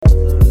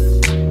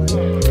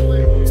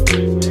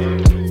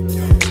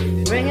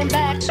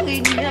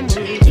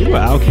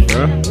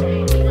bro.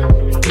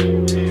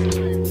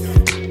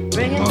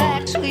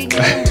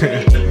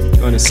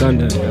 On a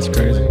Sunday, that's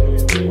crazy.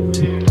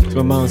 It's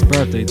my mom's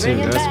birthday too.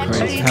 That's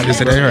crazy. Is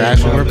today her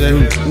actual birthday?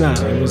 Nah,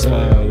 it was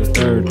the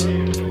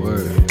 3rd.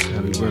 Word.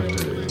 Happy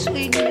birthday.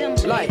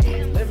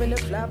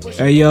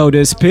 Hey yo,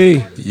 this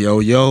P.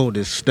 Yo,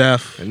 this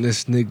Steph. And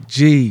this Nick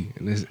G.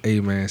 And this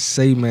A-Man,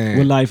 Say Man.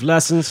 With life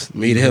lessons.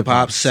 Meet Hip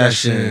Hop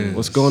Session.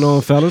 What's going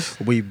on, fellas?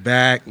 We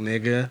back,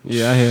 nigga.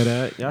 Yeah, I hear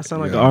that. Y'all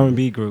sound like an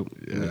R&B group.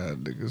 Yeah,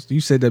 niggas. You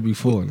said that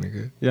before,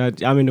 nigga. Yeah,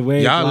 I mean the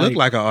way Y'all look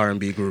like an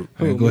R&B group.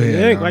 Who, go ahead.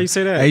 Nick, why you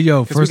say that? Hey,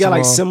 yo, 'cause first we got of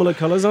like all, similar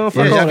colors on. Yeah,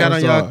 Fuck y'all all got that.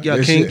 on y'all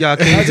This Kings This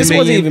wasn't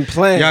Dominion. even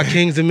planned. Y'all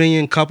Kings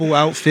Dominion couple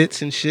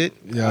outfits and shit.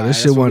 Yeah,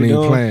 this shit wasn't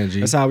even planned, G.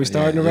 That's how we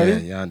starting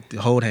already. Yeah,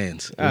 hold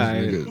hands. All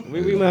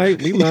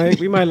right,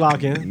 we might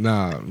lock in.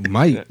 Nah,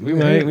 might. We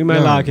might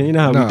lock in. You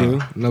know how we do.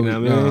 No, You know what I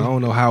mean? I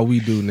don't know how we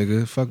do,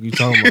 nigga. Fuck you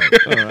talking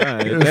about. All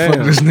right, Fuck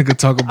damn. this nigga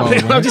talk about,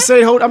 man. I'm just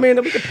saying,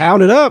 we can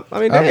pound it up. I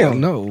mean, I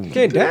damn. don't know.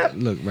 Can't dap.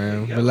 Look,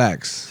 man,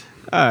 relax.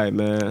 All right,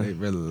 man. Hey,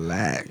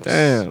 relax.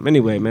 Damn.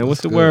 Anyway, man,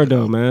 what's the good. word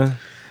though, man?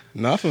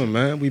 Nothing,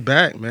 man. We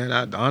back, man.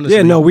 I honestly.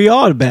 Yeah, no, we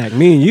are back.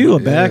 Me and you are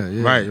back.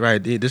 Yeah.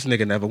 Right. This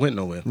nigga never went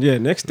nowhere. Yeah,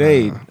 next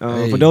day.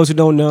 Hey. For those who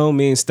don't know,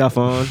 me and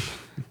Stefan,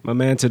 my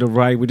man to the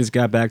right, we just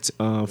got back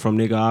from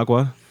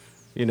Nicaragua.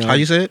 You know How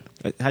you say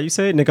it? How you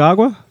say it?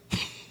 Nicaragua?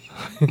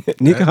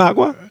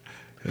 Nicaragua?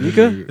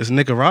 Nica? It's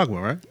Nicaragua,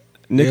 right?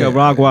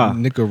 Nicaragua.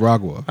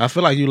 Nicaragua. I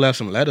feel like you left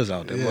some letters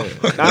out there.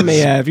 motherfucker. I may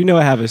have. You know,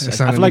 I have a. I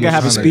sounded feel like I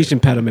have a like- speech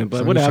impediment, but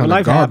sounded whatever. trying to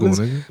Life gargle, happens.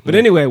 nigga. But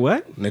anyway,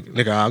 what?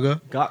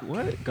 Nicaragua.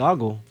 What?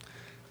 Goggle.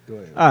 All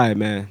right,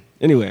 man.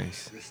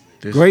 Anyways,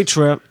 This- great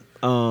trip.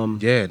 Yeah,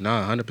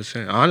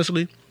 100%.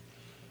 Honestly,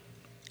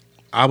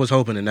 I was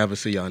hoping to never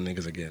see y'all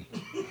niggas again.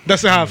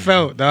 That's how I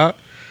felt, dog.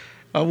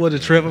 I would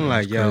have tripped. I'm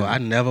like, yo, I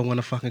never want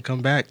to fucking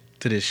come back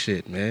to this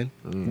shit, man.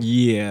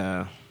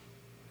 Yeah.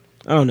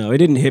 I don't know. It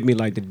didn't hit me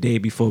like the day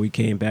before we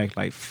came back.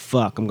 Like,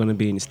 fuck, I'm gonna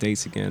be in the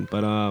States again.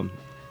 But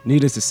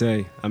needless to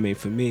say, I mean,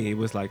 for me, it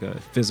was like a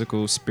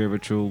physical,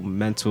 spiritual,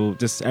 mental,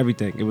 just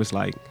everything. It was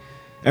like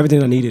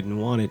everything I needed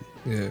and wanted.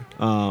 Yeah.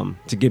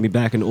 To get me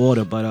back in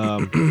order. But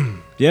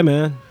yeah,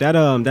 man,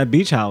 that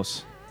beach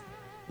house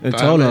in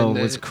Tolo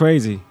was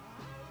crazy.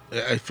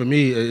 For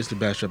me, it's the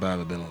best trip I've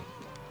ever been on.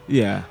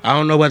 Yeah. I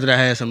don't know whether that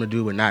has something to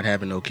do with not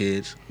having no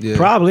kids. Yeah.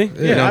 Probably.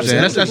 Yeah, You know what I'm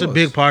saying? absolutely. That's a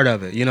big part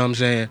of it. You know what I'm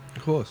saying?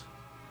 Of course.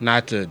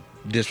 Not to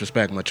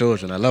disrespect my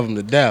children. I love them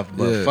to death.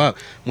 But Yeah. fuck,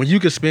 when you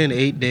could spend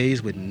 8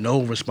 days with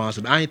no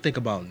responsibility, I ain't think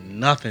about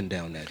nothing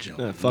down that jump.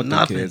 Yeah, fuck them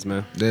nothing. kids,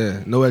 man.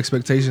 Yeah. No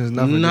expectations,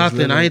 nothing. just Nothing.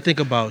 living, I ain't think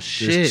about just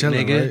shit,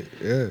 chilling, nigga. right?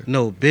 Yeah.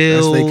 No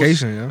bills. That's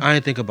vacation, yeah. I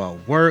ain't think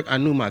about work. I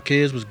knew my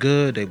kids was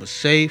good. They was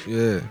safe.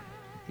 Yeah.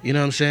 You know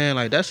what I'm saying?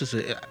 Like, that's just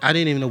I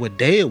didn't even know what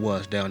day it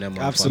was down there, motherfucker.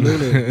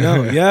 Absolutely.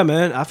 No, yeah,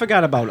 man. I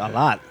forgot about a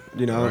lot.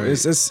 You know, Right.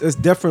 it's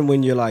different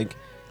when you're like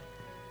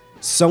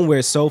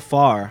somewhere so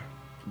far,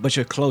 but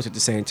you're close at the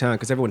same time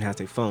because everyone has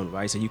their phone,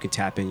 right? So you can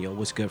tap in, yo,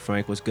 what's good,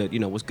 Frank? What's good? You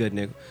know, what's good,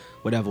 Nick?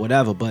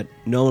 Whatever. But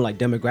knowing like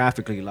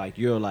demographically, like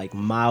you're like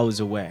miles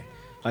away.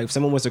 Like if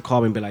someone was to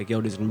call me and be like, yo,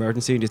 there's an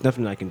emergency, there's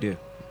nothing I can do,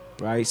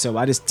 right? So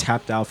I just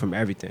tapped out from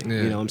everything.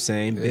 Yeah. You know what I'm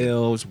saying? Yeah.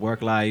 Bills,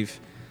 work life,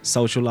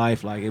 social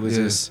life. Like it was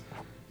Yeah. just,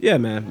 yeah,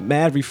 man,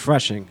 mad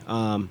refreshing.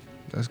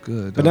 That's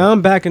good. But dog. now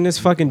I'm back in this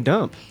fucking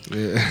dump.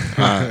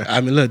 Yeah. I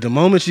mean, look, the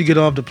moment you get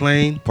off the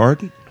plane,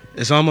 Pardon?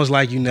 it's almost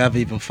like you never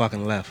even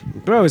fucking left.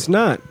 Bro, it's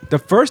not. The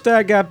first day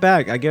I got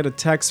back, I get a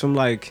text from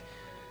like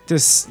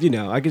this, you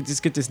know, I could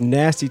just get this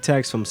nasty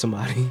text from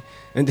somebody.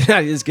 And then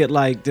I just get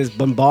like just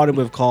bombarded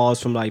with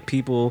calls from like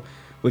people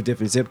with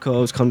different zip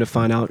codes. Come to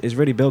find out, it's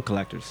really bill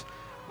collectors.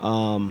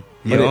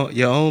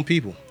 Your own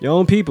people. Your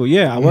own people,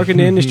 yeah. I work in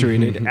the industry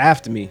and they're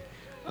after me.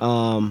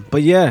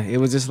 But yeah, it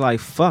was just like,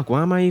 fuck,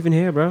 why am I even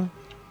here, bro?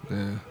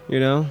 Yeah. You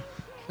know?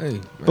 Hey.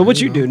 But what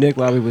you know. do, Nick,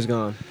 while we was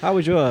gone? How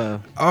was your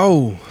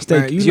Oh,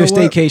 man, your know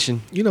what? staycation?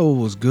 You know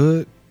what was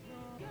good?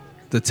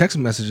 The text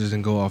messages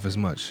didn't go off as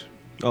much.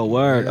 Oh,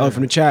 word. Oh,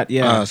 from the chat,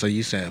 yeah. So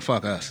you saying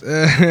fuck us?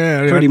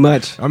 Pretty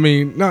much. I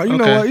mean, no, you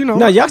know Okay. what? You know,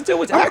 No, y'all still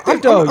was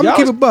active though. I'm gonna Y'all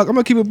keep was- it buck. I'm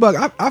gonna keep it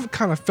buck. I've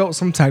kind of felt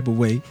some type of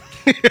way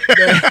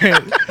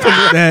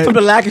from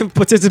the lack of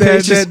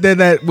participation.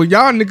 that when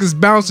y'all niggas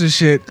bouncing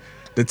shit,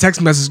 the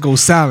text message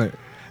goes silent.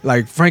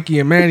 Like Frankie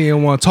and Manny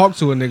don't want to talk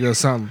to a nigga or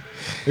something.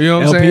 You know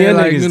what I'm LPN saying?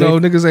 Like, niggas, you know,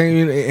 niggas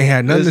ain't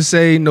had nothing to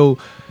say. No,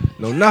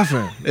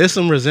 nothing. It's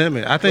some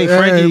resentment. I think Yeah,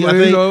 Frankie. but,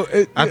 you know,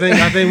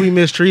 I think we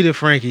mistreated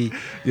Frankie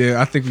Yeah,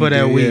 I think for we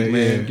that did, week, yeah,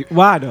 man. yeah.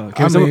 Why though?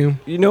 I mean-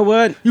 You know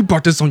what? You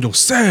brought this on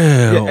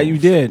yourself. Yeah, you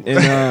did.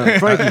 And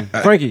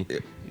Frankie,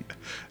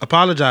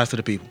 Apologize to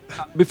the people.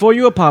 before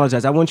you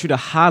apologize, I want you to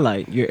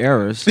highlight your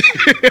errors.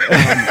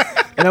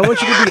 And I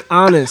want you to be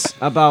honest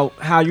about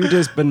how you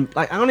just been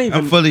like I don't even.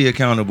 I'm fully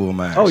accountable in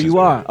my actions. Oh, you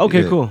are? bro.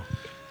 Okay, Yeah. cool.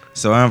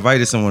 So I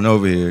invited someone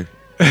over here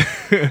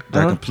that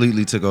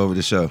completely took over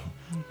the show.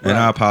 And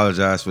I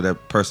apologize for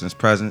that person's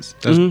presence.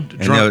 That's And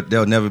drunk.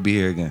 they'll never be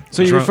here again.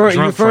 So you're referring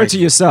to Frankie.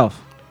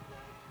 yourself.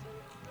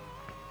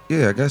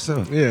 Yeah, I guess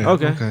so. Yeah.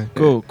 Okay.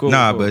 Cool.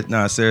 Nah, cool.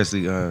 but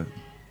seriously,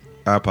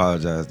 I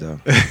apologize though.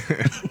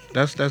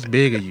 That's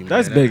big of you, man.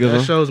 That's big of That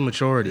him. shows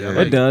maturity. I It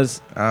like it.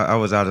 does. I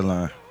was out of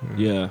line.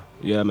 Yeah,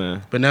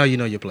 man. But now you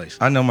know your place.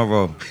 I know my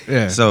role.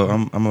 Yeah. So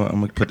I'm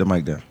gonna put the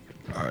mic down.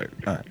 All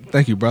right.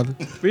 Thank you, brother.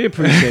 We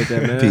appreciate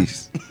that, man.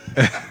 Peace.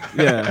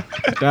 Yeah,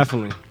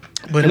 definitely.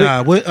 But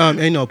nah, what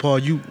Paul,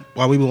 you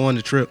while we were on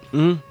the trip,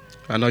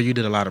 I know you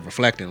did a lot of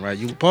reflecting,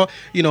 right? Paul,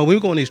 when we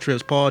go on these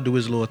trips, Paul do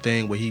his little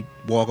thing where he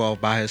walk off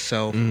by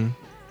himself, and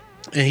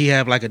he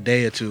have like a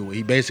day or two where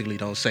he basically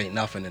don't say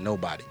nothing to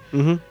nobody.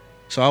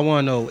 So I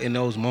want to know, in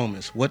those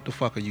moments, what the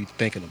fuck are you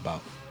thinking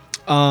about?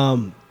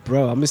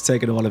 Bro, I'm just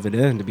taking all of it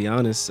in, to be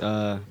honest.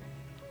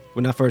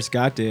 When I first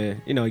got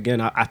there,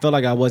 again, I felt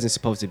like I wasn't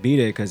supposed to be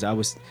there because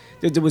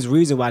there was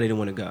reason why I didn't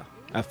want to go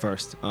at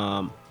first.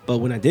 But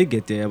when I did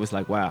get there, it was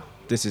like, wow,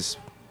 this is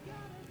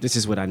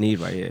what I need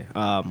right here.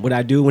 What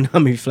I do when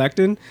I'm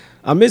reflecting,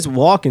 I miss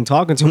walking,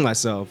 talking to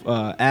myself,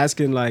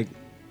 asking like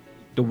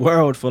the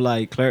world for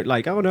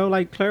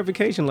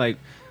clarification, like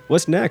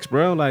what's next,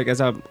 bro? Like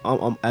as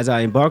I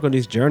embark on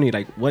this journey,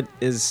 like what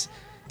is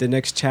the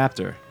next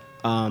chapter?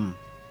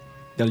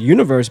 The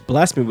universe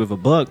blessed me with a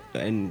book,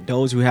 and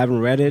those who haven't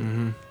read it,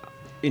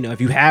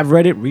 if you have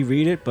read it,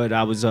 reread it. But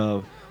I was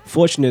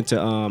fortunate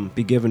to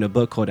be given a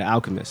book called The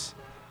Alchemist.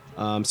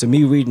 So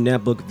me reading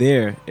that book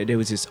there, it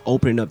was just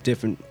opening up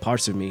different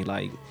parts of me,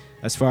 like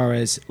as far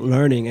as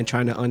learning and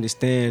trying to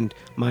understand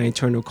my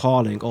internal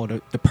calling or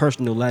the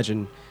personal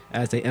legend,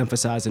 as they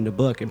emphasize in the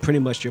book. And pretty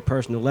much your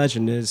personal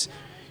legend is,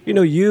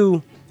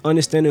 you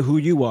understanding who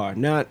you are,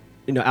 not,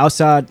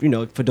 outside,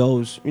 for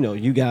those,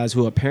 you guys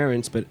who are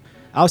parents, but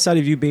outside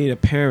of you being a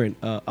parent,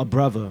 a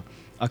brother,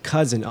 a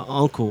cousin, an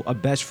uncle, a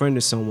best friend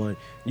to someone,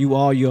 you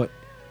are your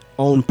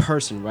own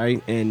person,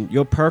 right? And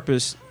your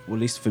purpose, well,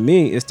 at least for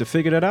me, is to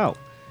figure that out.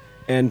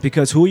 And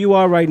because who you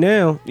are right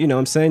now,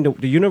 I'm saying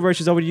the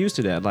universe is already used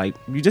to that. Like,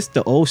 you just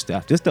the old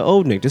stuff, just the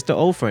old Nick, just the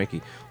old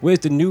Frankie. Where's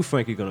the new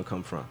Frankie gonna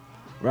come from,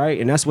 right?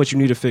 And that's what you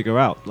need to figure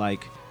out.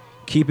 Like,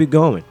 keep it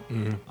going.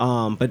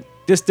 But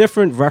there's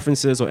different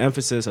references or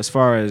emphasis as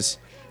far as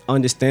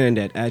understanding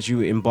that as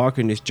you embark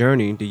on this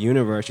journey, the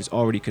universe is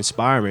already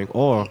conspiring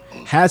or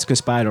has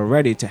conspired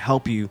already to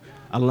help you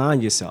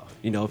align yourself,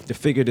 to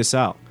figure this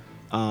out.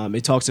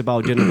 It talks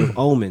about dealing with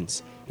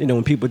omens.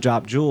 When people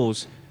drop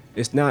jewels,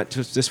 it's not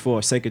just for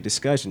a sake of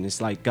discussion.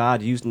 It's like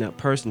God using that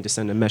person to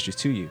send a message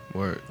to you.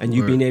 And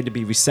you being able to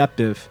be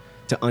receptive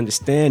to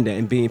understand that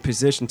and being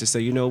positioned to say,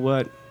 you know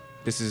what,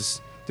 this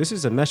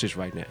is a message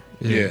right now.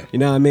 Yeah. You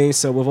know what I mean?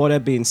 So with all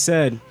that being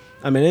said,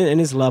 I mean, and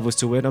there's levels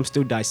to it. I'm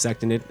still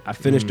dissecting it. I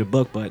finished the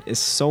book, but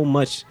it's so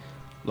much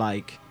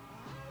like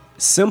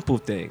simple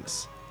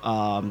things.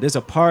 There's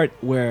a part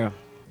where,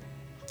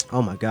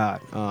 oh my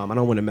God, I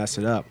don't want to mess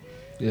it up.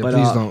 Yeah, but,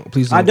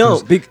 please don't. I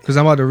don't, because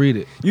I'm about to read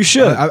it. You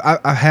should.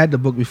 I had the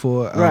book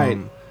before, Right.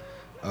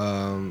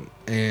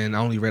 And I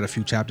only read a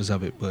few chapters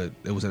of it, but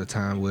it was at a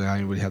time where I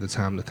didn't really have the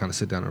time to kind of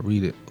sit down and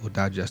read it or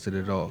digest it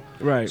at all.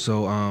 Right.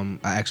 So I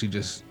actually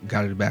just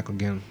got it back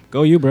again.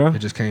 Go you, bro. It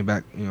just came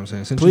back. You know what I'm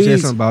saying? Since Please. you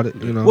said something about it,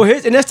 Well,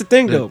 and that's the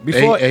thing though.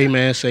 Before,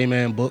 Amen, say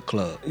man book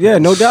club. yeah,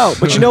 no doubt.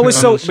 But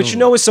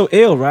it's so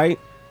ill, right?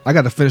 I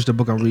got to finish the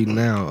book I'm reading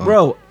now,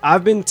 Bro,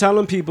 I've been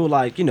telling people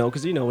like,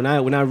 because when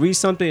I read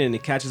something and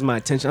it catches my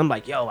attention, I'm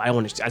like, yo, I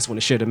just want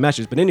to share the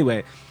message. But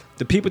anyway,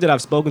 the people that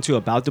I've spoken to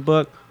about the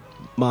book,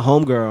 my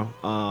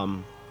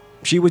homegirl,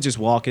 she was just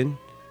walking,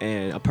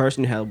 and a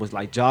person was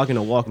like jogging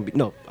or walking.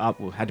 No, I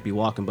had to be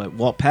walking, but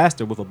walked past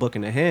her with a book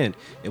in her hand.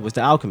 It was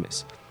The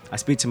Alchemist. I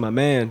speak to my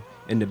man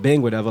in the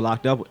Bing, whatever,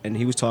 locked up, and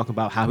he was talking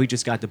about how he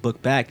just got the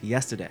book back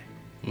yesterday,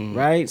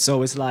 right?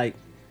 So it's like,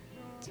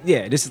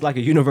 yeah, this is like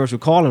a universal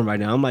calling right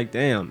now. I'm like,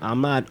 damn,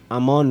 I'm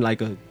on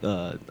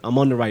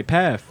the right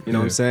path. You know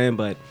what I'm saying?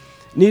 But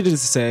needless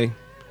to say,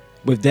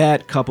 with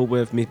that coupled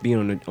with me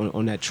being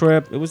on that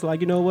trip, it was like,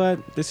 you know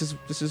what? This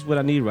is what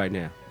I need right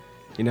now.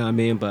 You know what I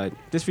mean? But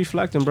just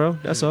reflecting, bro.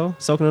 That's all.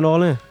 Soaking it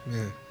all in.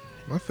 Yeah.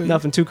 I feel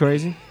Nothing too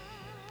crazy.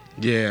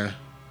 Yeah.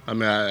 I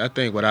mean, I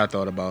think what I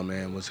thought about,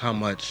 man, was how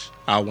much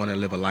I want to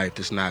live a life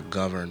that's not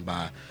governed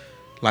by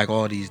like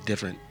all these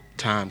different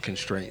time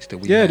constraints that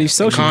we have. These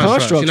social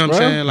constructs, you know what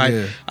bro. I'm saying?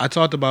 Like I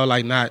talked about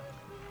like not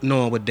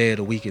knowing what day of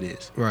the week it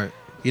is. Right.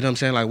 You know what I'm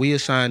saying? Like we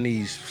assign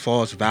these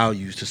false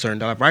values to certain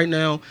like right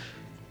now,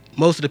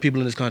 most of the people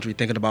in this country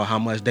thinking about how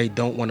much they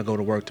don't want to go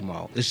to work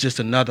tomorrow. It's just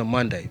another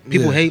Monday.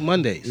 People hate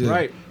Mondays. Yeah.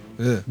 Right.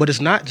 Yeah. But it's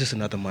not just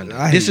another Monday.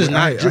 I hate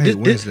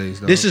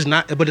Wednesdays, though. This is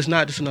not. But it's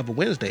not just another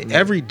Wednesday. Yeah.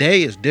 Every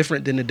day is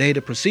different than the day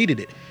that preceded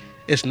it.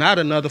 It's not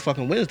another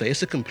fucking Wednesday.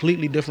 It's a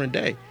completely different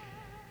day.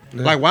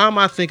 Yeah. Like, why am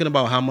I thinking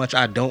about how much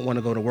I don't want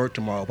to go to work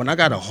tomorrow when I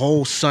got a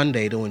whole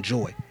Sunday to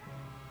enjoy?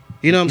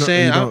 You know what I'm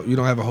saying? You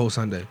don't have a whole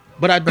Sunday.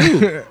 But I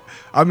do.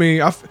 I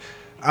mean,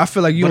 I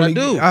feel like you but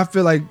only. I do. I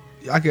feel like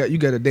you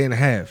got a day and a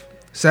half.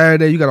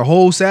 Saturday, you got a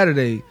whole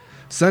Saturday.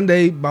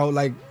 Sunday, about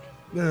like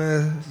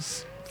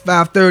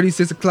 5:30,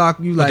 6 o'clock.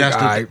 You like, all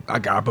right, I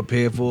got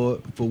prepared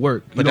for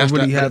work. You don't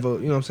really have a,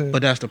 you know what I'm saying?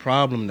 But that's the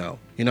problem, though.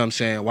 You know what I'm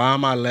saying? Why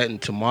am I letting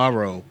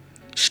tomorrow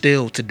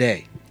steal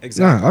today?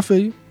 Exactly. Nah, I feel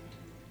you.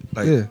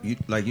 Like,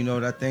 Yeah. you know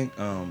what I think?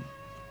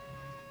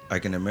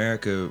 like in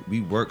America,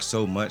 we work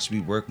so much, we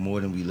work more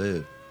than we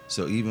live.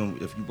 So even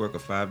if you work a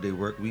 5-day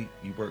work week,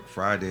 you work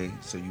Friday,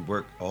 so you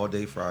work all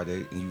day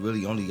Friday, and you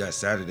really only got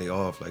Saturday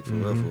off, like for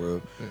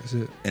real. That's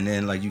it. And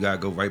then like you gotta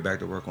go right back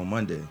to work on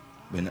Monday.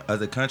 In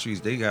other countries,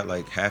 they got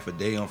like half a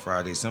day on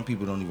Friday. Some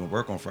people don't even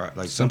work on Friday.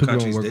 Like some people don't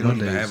countries, work they don't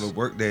even Mondays. have a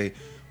work day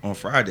on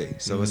Friday.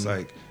 So it's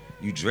like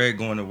you dread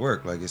going to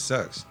work. Like it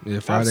sucks. Yeah,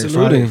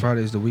 Absolutely.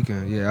 Friday's the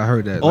weekend. Yeah, I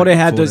heard that. Or like, they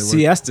have before those they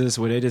work. siestas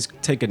where they just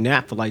take a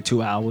nap for like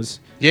 2 hours.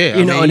 Yeah,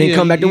 You know, and then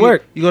come back to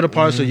work. You go to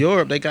parts of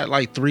Europe, they got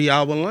like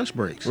 3-hour lunch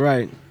breaks.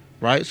 Right.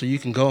 Right, so you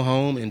can go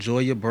home, enjoy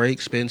your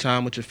break, spend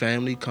time with your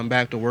family, come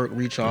back to work,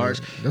 recharge.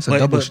 That's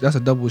a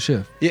double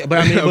shift. Yeah, but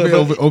I mean,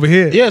 over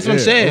here. Yeah, that's what I'm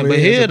saying. over But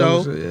here, here it's a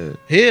double though, shift,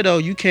 here though,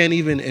 you can't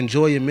even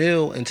enjoy your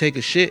meal and take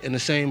a shit in the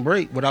same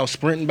break without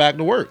sprinting back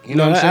to work. You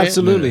know what I'm saying?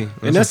 Absolutely. Yeah,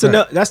 And that's that's a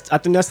fact. enough. I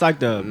think that's like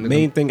the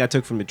main thing I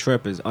took from the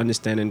trip is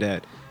understanding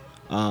that,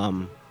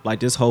 like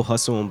this whole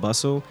hustle and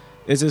bustle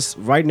is just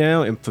right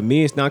now, and for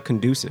me, it's not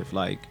conducive.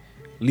 Like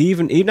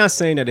leaving. You're not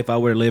saying that if I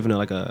were to live in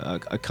like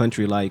a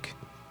country like,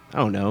 I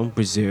don't know,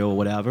 Brazil or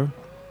whatever,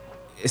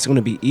 it's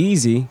gonna be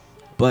easy,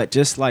 but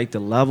just like the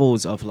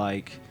levels of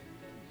like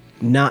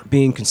not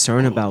being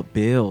concerned about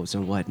bills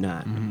and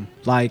whatnot.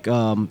 Like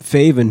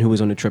Faven, who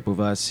was on the trip with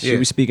us, she Yeah.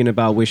 was speaking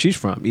about where she's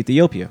from,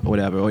 Ethiopia or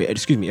whatever, or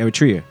excuse me,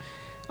 Eritrea,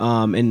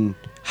 and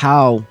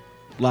how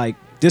like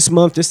this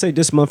month, just say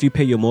this month you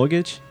pay your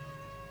mortgage,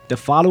 the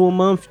following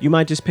month you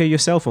might just pay your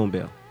cell phone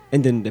bill,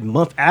 and then the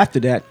month after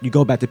that you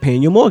go back to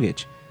paying your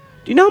mortgage.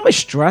 Do you know how much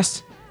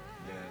stress?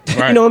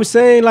 Right. You know what I'm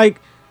saying? Like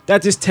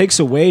that just takes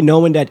away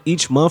knowing that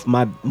each month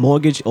my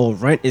mortgage or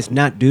rent is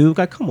not due.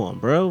 Like, come on,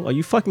 bro. Are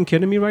you fucking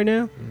kidding me right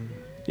now?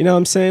 You know what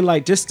I'm saying?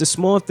 Like just the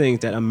small things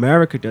that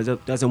America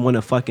doesn't want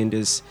to fucking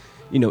just,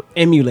 you know,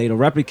 emulate or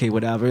replicate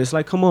whatever. It's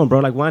like, come on, bro.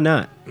 Like, why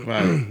not?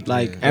 Right.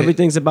 Like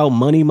everything's about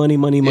money.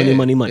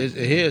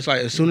 Here it's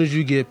like as soon as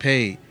you get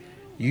paid,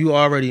 you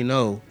already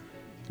know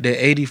that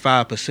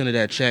 85% of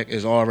that check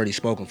is already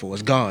spoken for.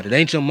 It's gone. It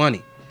ain't your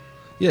money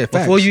Yeah, facts.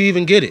 before you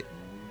even get it.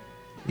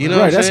 You know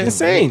Right, what I'm that's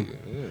saying? insane.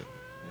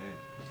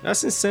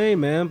 That's insane,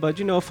 man. But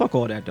you know, fuck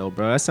all that though,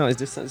 bro. That sounds.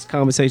 This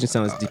conversation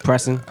sounds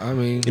depressing. I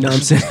mean, You know what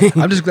I'm saying?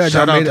 I'm just glad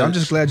y'all Shout out made it. to- I'm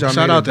just glad y'all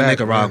shout made out it to back,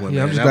 Nicaragua, man. Yeah,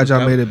 man. I'm just That glad was- y'all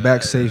that- made it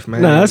back safe,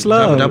 man. Nah, that's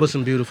love. That was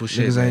some beautiful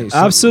shit. Niggas man. ain't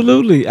some-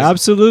 Absolutely.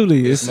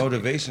 It's It's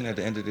motivation at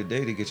the end of the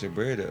day to get your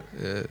bread up.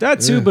 that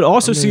too, but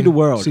also see the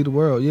world. See the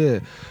world, yeah.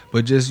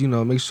 But just, you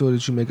know, make sure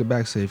that you make it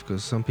back safe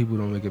because some people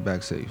don't make it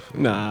back safe.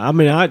 Nah, I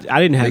mean, I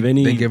didn't have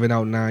any. They giving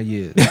out 9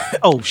 years.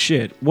 Oh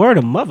shit! Word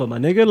of mother, my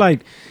nigga.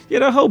 Like, yeah,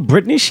 the whole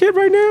Brittney shit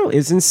right now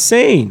is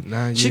insane.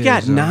 9 She years,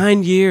 got yo.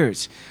 9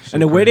 years,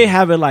 and the way they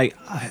have it like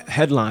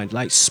headlined,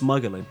 like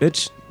smuggling,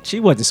 bitch. She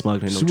wasn't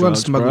smuggling no She drugs,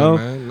 wasn't smuggling, bro.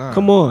 man. Nah.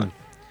 Come on.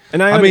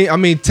 And I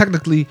mean,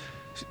 technically,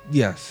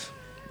 yes.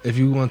 If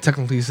you want to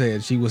technically say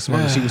it, she was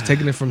smuggling. She was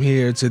taking it from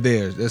here to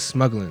there. That's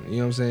smuggling. You know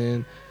what I'm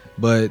saying?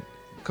 But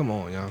come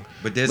on, y'all.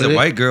 But there's But a it-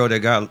 white girl that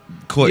got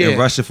caught in Yeah.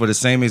 Russia for the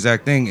same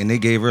exact thing, and they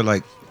gave her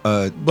like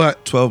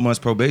But 12 months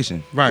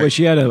probation. right, well,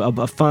 she had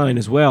a fine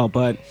as well,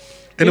 but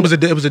and it was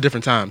a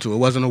different time too. It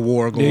wasn't a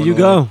war going on. there you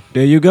go.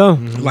 There you go.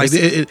 Like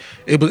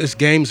it's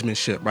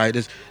gamesmanship, right?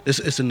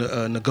 It's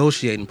a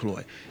negotiating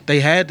ploy. They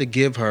had to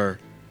give her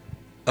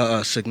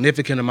a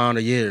significant amount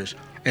of years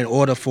in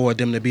order for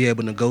them to be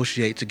able to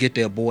negotiate to get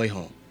their boy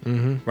home.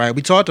 Right?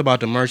 We talked about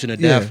the Merchant of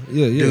Death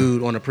Yeah.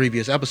 dude on the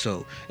previous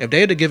episode. If they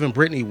had given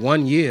Brittney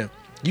 1 year,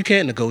 you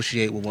can't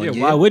negotiate with 1 Yeah,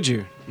 year. why would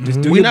you?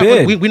 Just do We're your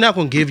not, bid. we're not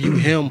going to give you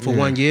him for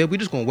 1 year. We're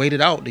just going to wait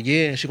it out the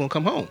year and she's going to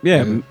come home.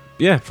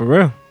 yeah, for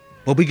real.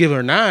 But we give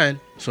her 9,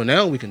 so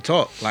now we can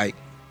talk. Like,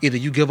 either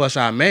you give us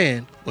our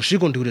man or she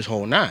going to do this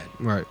whole 9.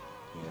 Right.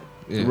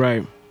 Yeah.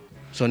 Right.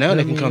 So now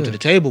they can come to yeah. the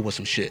table with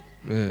some shit.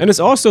 Yeah. And it's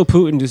also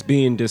Putin just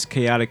being this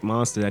chaotic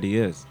monster that he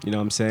is. You know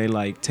what I'm saying?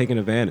 Like taking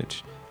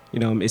advantage. You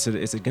know, it's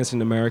against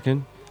an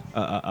American,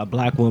 a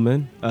black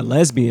woman, a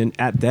lesbian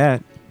at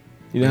that.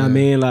 You know what I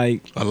mean?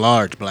 Like, A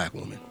large black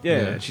woman.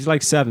 yeah, she's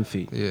like 7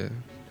 feet. Yeah.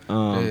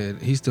 Yeah,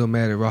 he's still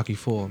mad at Rocky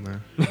 4,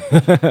 man.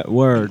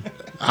 Word.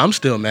 I'm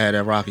still mad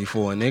at Rocky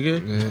 4,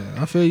 nigga.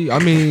 Yeah, I feel you. I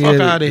mean, Fuck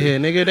yeah, out of here,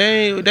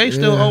 nigga. They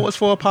still Yeah. owe us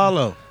for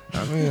Apollo.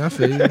 I mean, I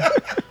feel you.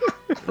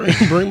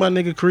 Bring my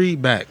nigga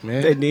Creed back,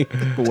 man. They need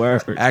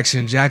word.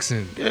 Action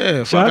Jackson.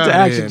 Yeah, Shout out fuck to outta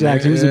Action here,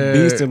 Jackson. He was a man.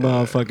 beast in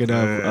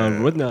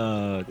motherfucking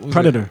What was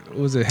Predator. It? What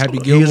was it Happy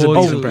He was a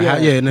Gilmore? beast in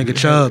yeah, nigga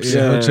Chubbs.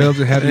 Yeah, Yeah. Chubbs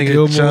and Happy Nigga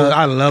Gilmore. Chubbs.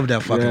 I love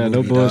that fucking Yeah, movie.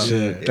 no dog.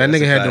 bullshit. That that's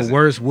nigga a had the classic.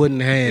 worst wooden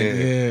hand.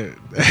 Yeah.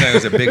 That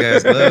was a big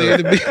ass glove.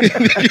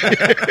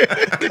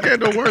 Nigga had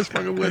the worst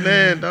fucking wooden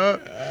hand,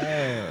 dog.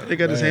 He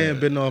got his hand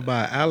bitten off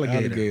by an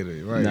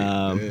alligator. Right.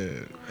 Nah. Yeah.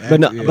 But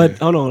no, Yeah. but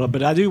hold on.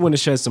 But I do want to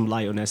shed some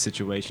light on that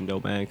situation though,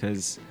 man,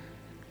 because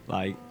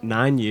like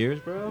 9 years,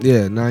 bro.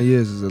 Yeah, 9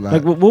 years is a lot.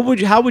 Like, what would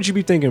you? How would you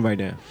be thinking right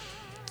now?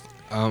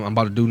 I'm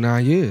about to do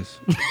 9 years.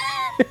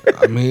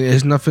 I mean,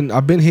 it's nothing.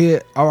 I've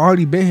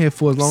already been here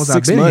for as long as 6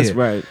 I've been months, here.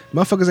 right?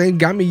 Motherfuckers ain't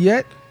got me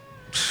yet.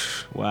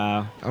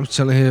 Wow. I'm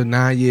chilling here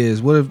 9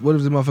 years. What if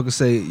the motherfuckers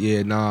say,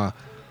 yeah, nah,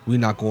 we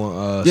not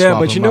going. Yeah, swap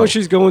but you him know out.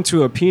 she's going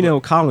to a penal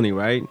colony,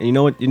 right? And you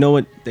know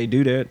what they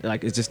do there?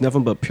 Like it's just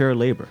nothing but pure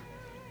labor.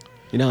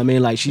 You know what I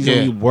mean? Like she's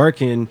gonna be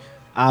working.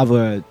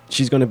 Either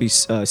she's gonna be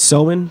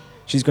sewing.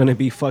 She's gonna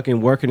be fucking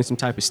working in some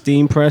type of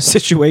steam press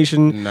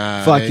situation.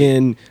 Nah,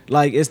 fucking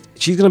like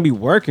she's gonna be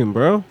working,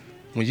 bro.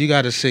 When you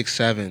got a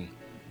 6'7",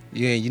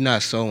 you're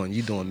not sewing.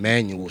 You doing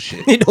manual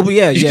shit. You know,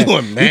 yeah, You yeah.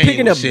 doing manual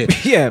picking up,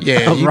 shit. yeah,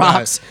 you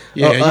rocks.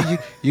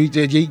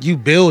 you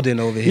building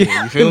over here.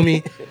 You feel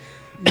me?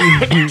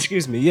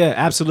 Excuse me. Yeah,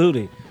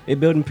 absolutely. They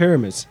building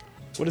pyramids.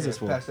 What is this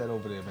for? Pass that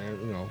over there, man.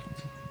 You know,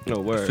 No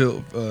word.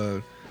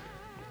 Phil.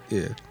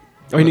 Yeah.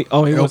 He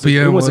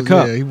wants a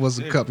cup. Yeah, he wants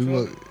a cup. He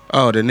was.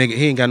 Oh, the nigga,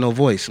 he ain't got no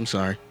voice. I'm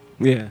sorry.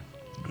 Yeah,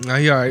 Nah,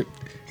 he all right.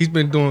 He's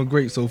been doing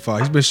great so far.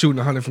 He's been shooting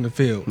 100 from the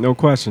field. no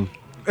question.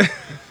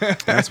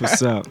 That's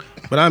what's up.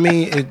 But I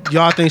mean,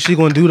 y'all think she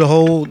gonna do the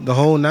whole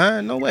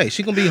 9? No way.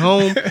 She gonna be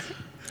home.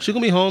 She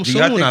gonna be home Do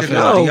soon. y'all I think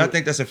feel. do y'all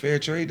think that's a fair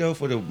trade though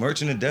for the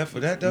merchant of death for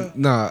that though?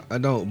 Nah, I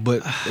don't.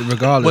 But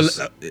regardless,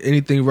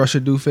 anything Russia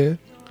do fair?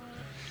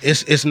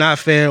 It's not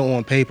fair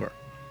on paper.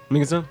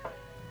 Nigga, son?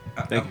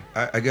 Thank you.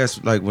 I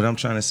guess like what I'm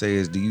trying to say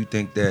is, do you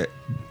think that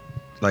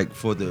like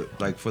for the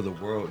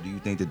world, do you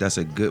think that that's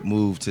a good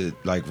move to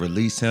like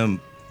release him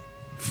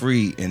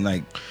free and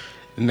like?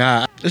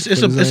 Nah, it's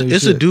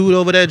a dude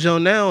over there, Joe.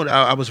 Now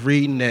I was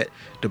reading that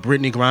the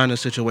Brittney Griner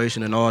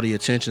situation and all the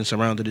attention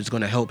surrounded it is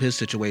going to help his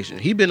situation.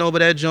 He been over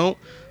that joint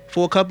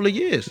for a couple of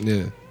years.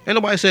 Yeah. Ain't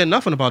nobody said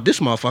nothing about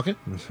this motherfucker.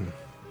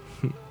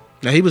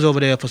 Now he was over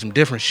there for some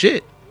different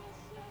shit,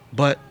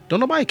 but don't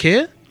nobody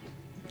care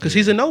because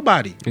he's a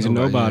nobody. He's a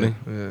nobody.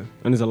 Yeah.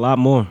 And there's a lot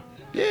more.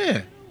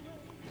 Yeah,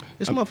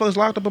 this motherfucker's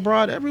locked up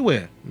abroad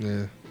everywhere.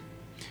 Yeah.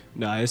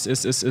 Nah,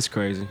 it's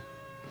crazy.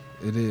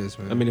 It is,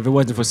 man. I mean, if it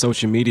wasn't for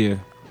social media,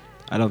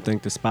 I don't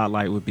think the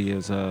spotlight would be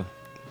as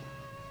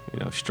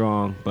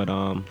strong. But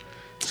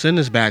Send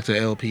this back to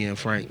LP and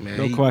Frank, man.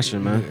 no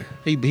question, man.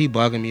 He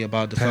bugging me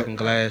about the fucking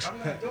glass. I'm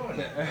not doing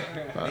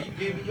that. You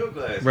gave me your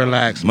glass.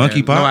 Relax, man.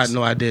 Monkeypox?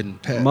 No, I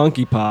didn't.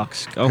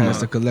 Monkeypox. Oh Pass my.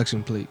 the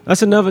collection plate.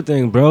 That's another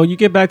thing, bro. You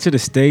get back to the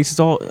States, it's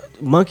all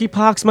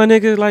monkeypox, my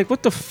nigga. Like,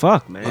 what the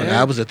fuck, man? Oh,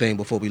 that was the thing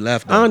before we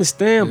left. Though. I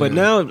understand, but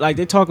now, like,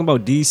 they're talking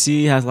about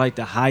DC has, like,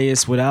 the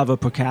highest whatever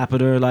per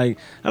capita. Like,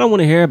 I don't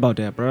want to hear about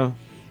that, bro.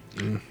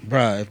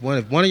 Bruh, if one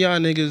of y'all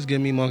niggas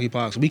give me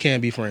monkeypox, we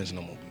can't be friends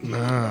no more.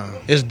 Nah.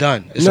 It's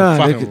done. It's a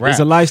fucking wrap. It's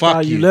a lifestyle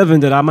Fuck you live in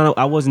that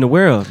I wasn't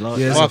aware of. Like,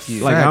 Yeah, Fuck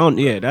you. Like, I don't,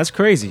 yeah, that's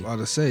crazy. About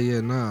to say,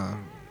 yeah, nah.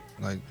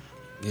 Like,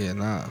 yeah,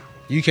 nah.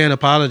 You can't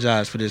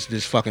apologize for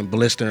this fucking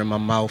blister in my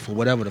mouth or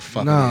whatever the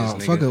fuck Nah, it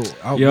is, fuck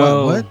nigga. it.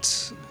 Yo.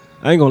 What?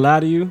 I ain't gonna lie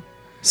to you.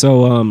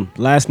 So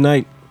last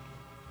night,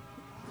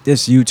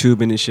 this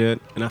YouTube and this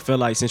shit, and I feel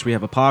like since we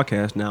have a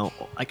podcast now,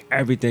 like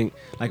everything,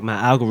 like my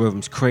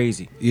algorithm's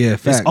crazy. Yeah,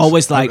 facts. It's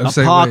always like I'm a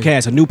same way.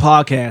 podcast, a new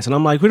podcast, and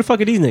I'm like, who the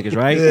fuck are these niggas,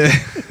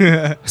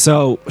 right?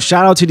 So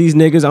shout out to these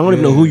niggas. I don't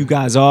even know who you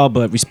guys are,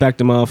 but respect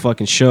the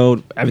motherfucking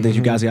show. Everything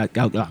you guys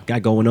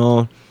got going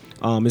on.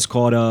 It's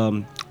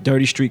called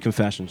Dirty Street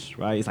Confessions,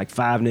 right? It's like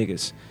 5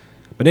 niggas.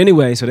 But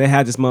anyway, so they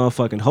had this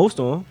motherfucking host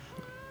on.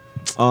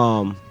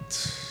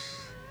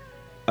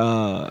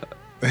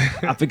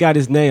 I forgot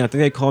his name. I think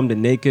they call him the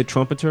Naked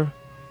Trumpeter.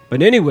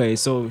 But anyway,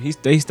 so he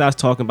starts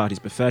talking about his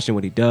profession,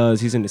 what he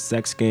does. He's in the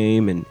sex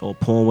game and or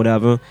porn,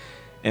 whatever.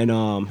 And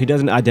he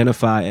doesn't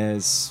identify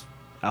as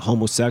a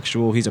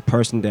homosexual. He's a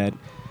person that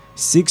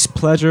seeks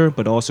pleasure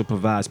but also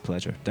provides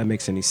pleasure. If that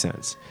makes any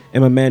sense.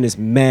 And my man is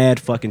mad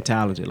fucking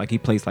talented. Like he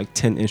plays like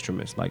 10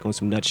 instruments, like on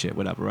some nut shit,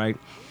 whatever, right?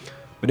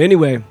 But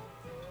anyway,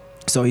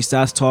 so he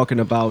starts talking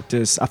about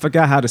this. I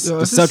forgot how the Is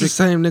this subject. the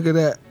same nigga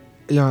that,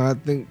 I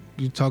think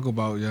you talk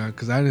about,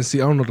 because I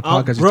don't know the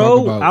podcast you Bro,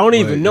 talk about. I don't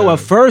even know. At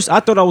first, I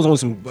thought I was on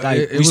some like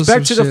it was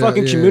respect some to the shit,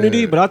 fucking yeah.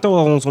 community, but I thought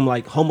I was on some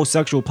like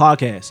homosexual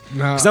podcast.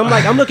 Nah. Cause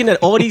I'm looking at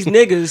all these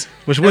niggas.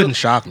 Which wouldn't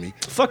shock me.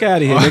 Fuck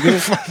out of here,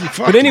 nigga.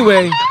 But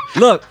anyway,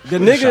 look,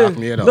 the shock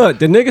me at all.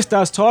 the nigga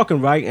starts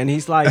talking, right? And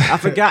he's like, I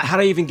forgot how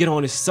to even get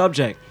on this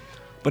subject.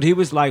 But he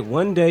was like,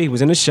 one day he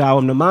was in the shower.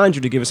 And to mind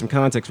you, to give us some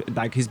context,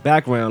 like his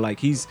background, like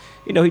he's,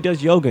 he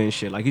does yoga and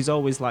shit. Like he's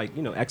always like,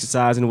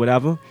 exercising or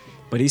whatever.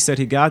 But he said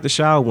he got out the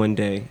shower one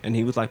day and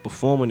he was like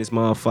performing this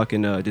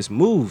motherfucking this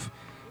move,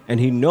 and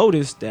he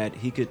noticed that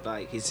he could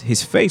like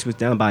his face was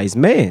down by his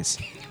man's.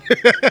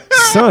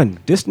 Son,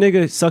 this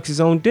nigga sucks his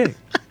own dick.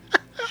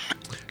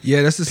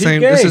 Yeah, that's the Peep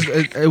same. game. This is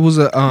it was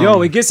a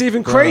Yo, it gets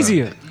even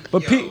crazier.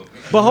 But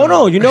but hold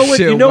on, you know what?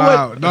 Shit, You know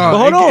wow. what? No, but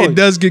hold on. It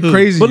does get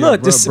crazy. But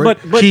look, this, but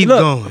Keep look,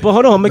 going. but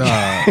hold on,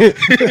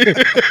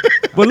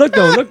 but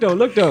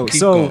look though.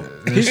 So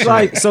he's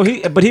like,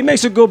 but he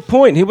makes a good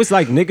point. He was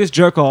like, niggas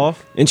jerk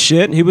off and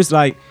shit. He was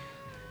like,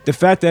 the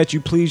fact that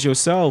you please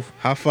yourself,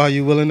 How far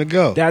you willing to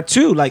go? that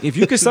too. Like, if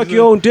you can suck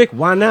your own dick,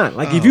 why not?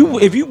 Like, if you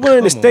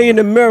willing to stay in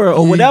the mirror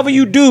or whatever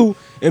you do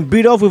and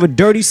beat off with a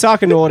dirty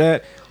sock and all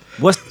that,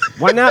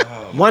 why not?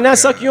 Why not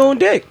suck your own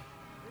dick?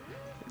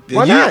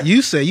 Why not?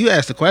 You say you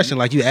asked the question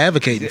like you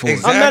advocating for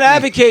it. I'm not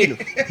advocating,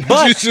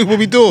 but What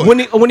we doing?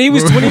 when he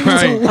was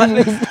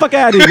fuck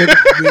out of here, nigga.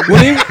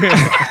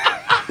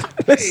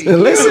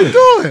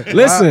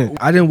 Listen.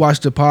 I didn't watch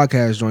the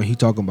podcast joint he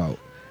talking about.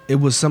 It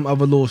was some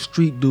other little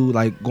street dude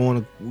like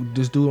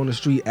this dude on the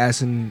street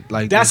asking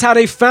like. That's how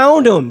they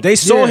found him. They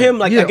saw him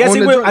like I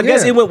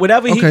guess it went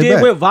whatever he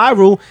did went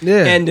viral.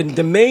 Yeah. And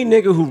the main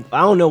nigga who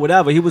I don't know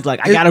whatever he was like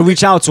I gotta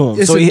reach out to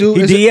him. So he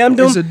DM'd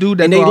him. It's a dude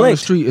that and go they on the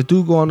linked. street. A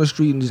dude go on the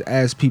street and just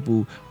ask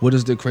people what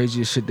is the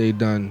craziest shit they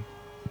done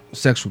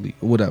sexually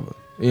or whatever.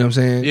 You know what I'm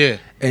saying? Yeah.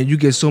 And you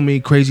get so many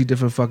crazy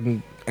different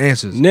fucking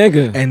answers,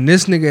 nigga. And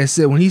this nigga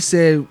said when he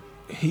said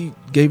he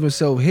gave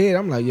himself head,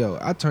 I'm like, yo,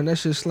 I turned that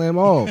shit slam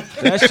off.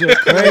 That shit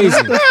crazy.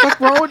 What the fuck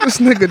wrong with this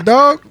nigga,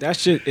 dog? That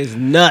shit is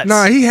nuts.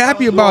 Nah, he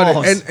happy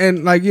about it,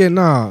 and like, yeah,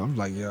 nah. I'm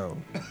like, yo.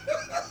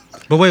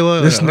 But wait,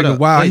 this nigga,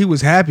 wow, he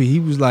was happy. He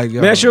was like,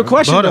 yo. Man, that's your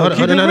question. Hold on,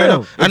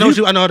 no. I know what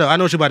you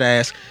about to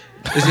ask.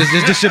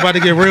 This shit about to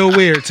get real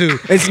weird too.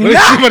 It's not.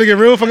 This shit about to get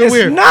real fucking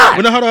weird. It's not.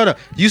 Well, no, hold on.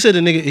 You said the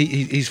nigga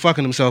he's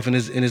fucking himself in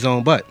his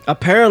own butt.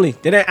 Apparently,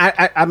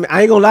 I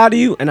ain't gonna lie to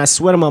you, and I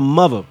swear to my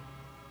mother.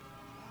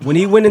 When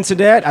he went into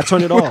that, I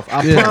turned it off.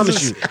 I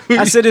promise you.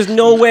 I said, "There's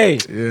no way.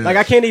 Yeah. Like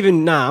I can't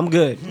even. Nah, I'm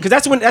good." Because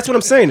that's what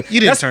I'm saying.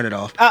 You didn't turn it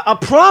off. I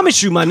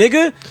promise you, my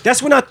nigga.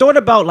 That's when I thought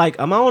about like,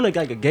 am I on like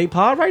a gay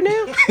pod right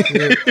now?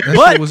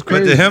 But was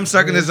crazy. But to him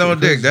sucking his own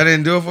dick, that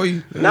didn't do it for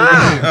you.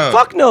 Nah,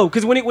 fuck no.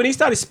 Because when he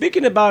started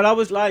speaking about it, I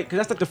was like, because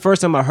that's like the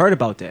first time I heard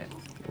about that.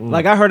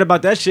 Like I heard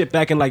about that shit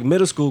back in like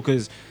middle school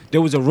because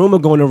there was a rumor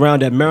going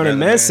around that Marilyn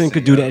Manson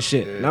could do that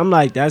shit, and I'm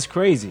like, that's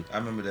crazy. I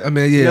remember that. I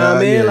mean, yeah, you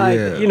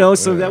know what I mean,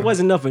 so that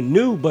wasn't nothing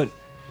new, but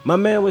my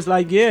man was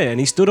like, yeah, and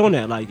he stood on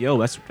that, like, yo,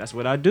 that's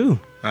what I do.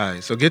 All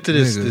right, so get to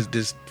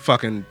this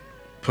fucking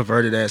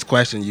perverted ass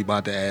question you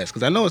about to ask,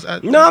 because I know it's.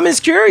 No, I'm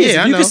just curious.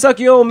 Yeah, if you could suck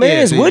your old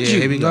man's, would you?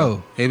 Here we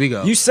go. Here we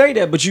go. You say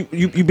that, but you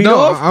beat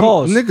off.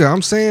 Pause. Nigga,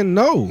 I'm saying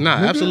no. Nah,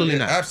 nigga. absolutely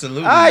not.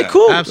 Absolutely. All right,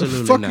 cool.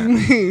 Absolutely Fuck not. you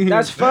mean?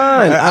 That's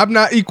fine. I'm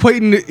not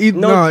equating the either.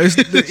 No, it's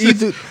the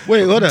either.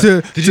 Wait, hold up.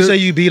 Did you say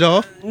you beat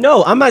off?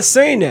 No, I'm not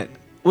saying that.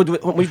 What?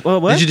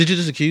 Did you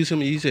just accuse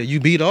him? You said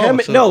you beat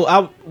off. So.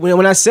 No,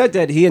 when I said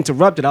that, he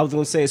interrupted. I was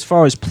going to say as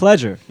far as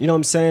pleasure. You know what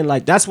I'm saying?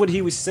 Like, that's what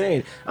he was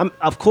saying.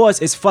 Of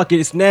course,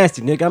 it's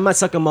nasty, nigga. I'm not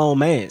sucking my own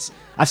man's.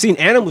 I've seen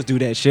animals do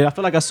that shit. I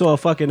feel like I saw a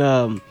fucking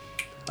a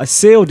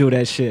seal do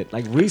that shit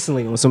like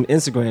recently on some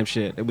Instagram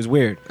shit. It was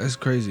weird. That's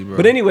crazy, bro.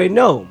 But anyway,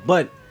 no.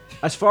 But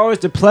as far as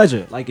the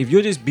pleasure, like if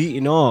you're just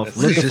beating off,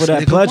 looking for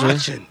that pleasure,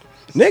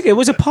 nigga, it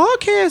was a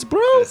podcast,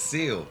 bro. The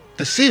seal.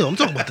 The seal. I'm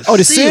talking about the seal. Oh,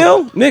 the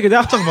seal? Nigga,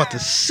 I'm talking about the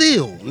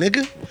seal,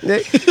 nigga.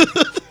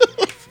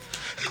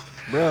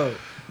 Bro,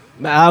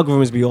 my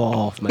algorithms be all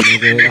off, my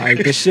nigga.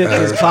 Like, the shit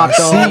just popped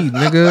off.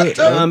 Nigga. You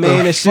know what I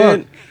mean? The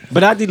shit.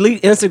 But I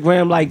delete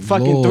Instagram like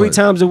fucking 3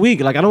 times a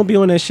week. Like, I don't be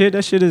on that shit.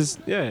 That shit is,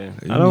 I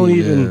don't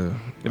even.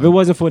 If it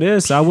wasn't for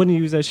this, I wouldn't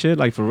use that shit,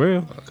 like, for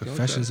real.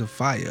 Confessions of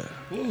Fire.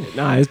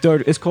 Nah, it's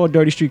dirty. It's called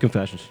Dirty Street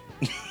Confessions.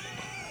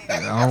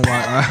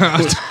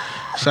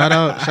 Shout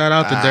out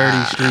to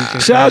Dirty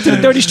Street. Shout out to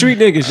the Dirty Street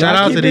niggas. Shout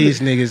out to these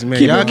niggas,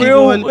 man. Y'all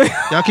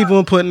keep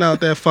on putting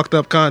out that fucked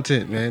up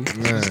content, man.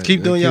 Just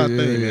keep doing y'all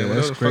thing, man.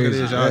 Whatever the fuck it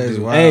is y'all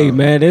do. Hey,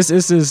 man, this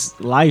is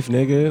life,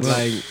 nigga.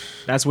 Like,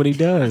 that's what he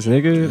does,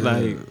 nigga.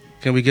 Like,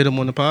 can we get him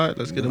on the pod?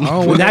 Let's get him.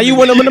 Now you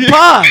want him on the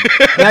pod.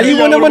 Now you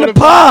want him on the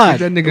pod.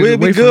 We'd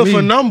be good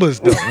for numbers,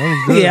 though.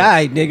 Yeah, all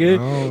right,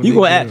 nigga. You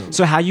gonna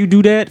so how you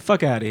do that?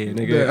 Fuck out of here,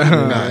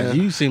 nigga. Nah,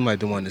 you seem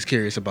like the one that's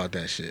curious about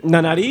that shit.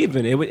 Nah, not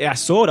even. I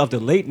saw it after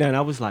late night. And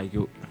I was like,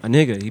 yo, a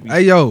nigga.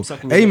 Hey, yo.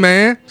 Hey,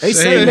 man. Hey,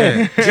 say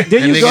man.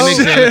 There you go.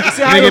 Nigga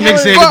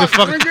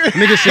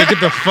said, get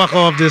the fuck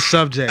off this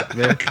subject,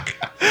 man.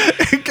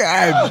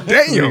 God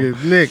damn.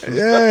 Nick.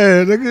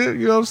 Yeah, nigga.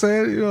 You know what I'm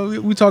saying? You know,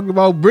 we talking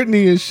about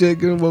Brittney and shit.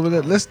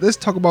 Let's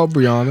talk about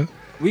Brianna.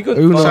 We could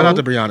shout out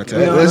to Breonna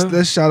Taylor.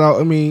 Let's shout out.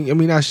 I mean,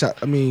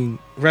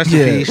 rest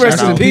in peace.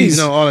 Rest in peace.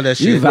 You know, all of that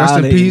shit. Rest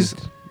in peace.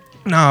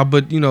 Nah,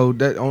 but you know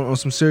that on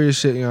some serious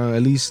shit. You know,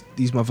 at least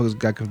these motherfuckers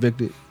got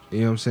convicted. You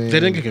know what I'm saying? They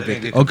didn't get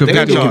convicted. Oh,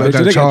 convicted.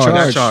 They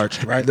got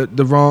charged. Right.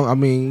 The wrong. I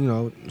mean, you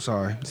know,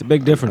 sorry. It's a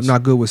big difference. I'm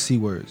not good with C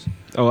words.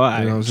 Oh, all right.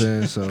 You know what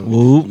I'm saying? So.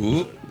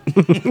 Whoop.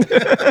 They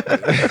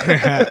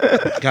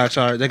got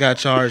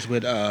charged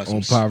with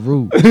on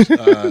Paru.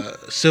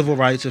 Civil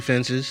rights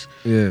offenses,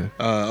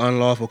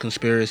 unlawful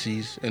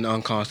conspiracies, and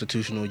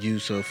unconstitutional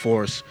use of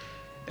force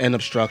and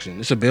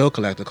obstruction. It's a bill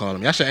collector calling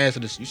me. I should answer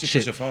this. You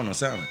should put your phone on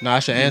silent. No, I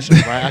should answer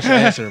right. I should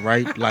answer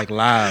right like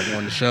live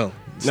on the show.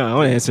 No, I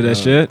don't answer that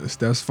shit.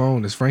 Steph's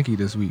phone. It's Frankie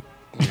this week.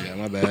 Yeah,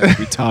 my bad.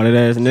 Retarded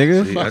ass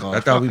nigga. See, I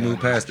thought we moved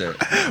past that.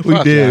 We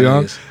did,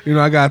 y'all. You know,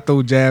 I got to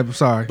throw jab. I'm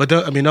sorry. But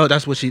no,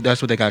 that's what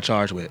they got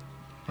charged with.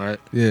 Right?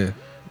 Yeah.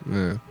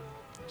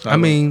 So I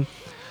mean,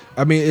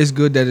 it's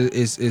good that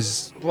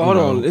it's. Well, hold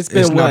on. It's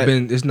been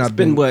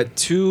what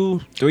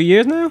 2-3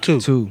 years now?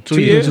 Two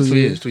years.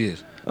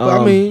 But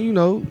I mean, you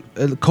know,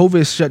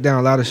 COVID shut down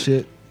a lot of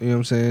shit. You know what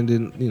I'm saying?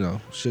 Then, you know,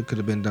 shit could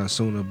have been done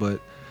sooner, but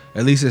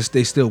at least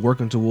they still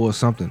working towards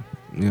something.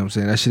 You know what I'm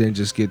saying? That shit didn't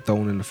just get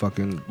thrown in the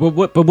fucking.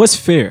 But what's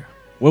fair?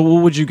 What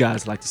would you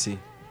guys like to see?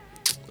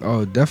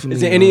 Oh, definitely.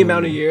 Is there any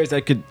amount of years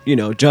that could, you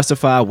know,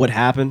 justify what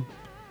happened?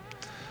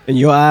 In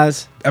your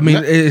eyes? I mean,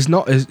 it's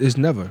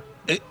never.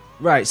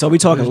 Right. So we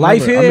talking It's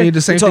life never- here? I mean,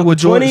 the same We thing talking with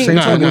Jordan. 20? Same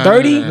We thing talking with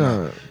 30?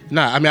 No.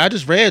 Nah, I mean, I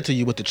just read to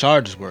you what the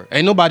charges were.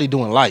 Ain't nobody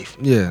doing life.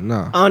 Yeah,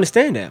 no. I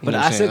understand that, but You know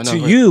what I I'm saying? said I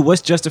to know, you,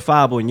 what's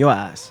justifiable in your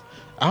eyes?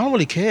 I don't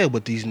really care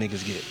what these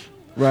niggas get.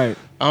 Right.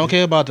 I don't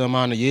care about the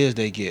amount of years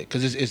they get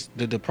because it's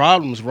the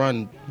problems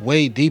run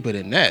way deeper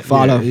than that.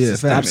 Follow. Yeah,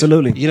 yeah,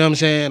 Absolutely. You know what I'm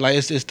saying? Like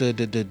it's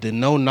the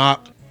no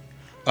knock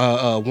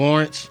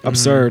warrants,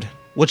 Absurd.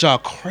 which are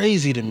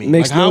crazy to me.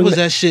 Makes like how no was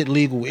ne- that shit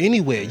legal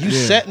anywhere? You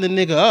setting the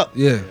nigga up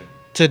Yeah.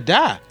 to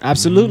die.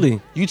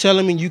 Absolutely. You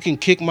telling me you can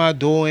kick my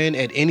door in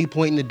at any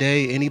point in the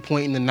day, any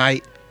point in the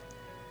night,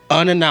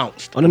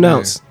 unannounced,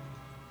 Unannounced.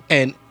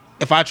 and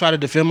if I try to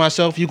defend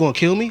myself, you gonna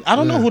kill me? I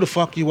don't know Yeah. who the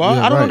fuck you are.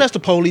 Yeah, I don't know right. that's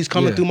the police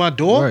coming Yeah. through my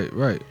door.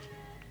 Right.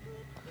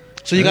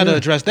 So you got to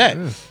address that.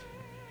 Yeah.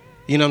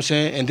 You know what I'm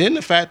saying? And then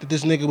the fact that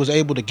this nigga was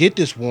able to get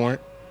this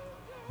warrant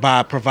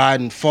by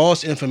providing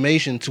false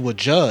information to a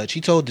judge.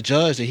 He told the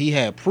judge that he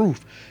had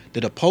proof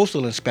that a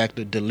postal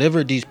inspector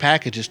delivered these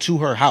packages to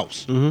her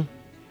house. Mm-hmm.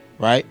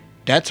 Right?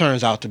 That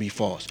turns out to be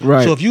false.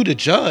 Right. So if you the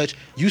judge,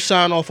 you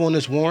sign off on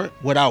this warrant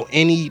without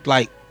any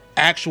like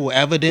actual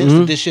evidence Mm-hmm.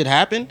 that this shit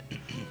happened.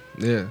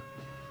 Yeah.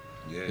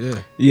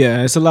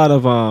 Yeah, it's a lot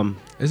of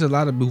There's a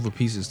lot of moving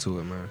pieces to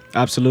it, man.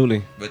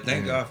 absolutely. But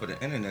thank God for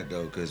the internet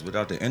though, because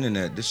without the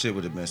internet, this shit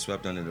would have been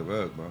swept under the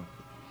rug, bro.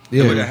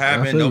 Yeah, It would have I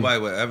happened. feel you.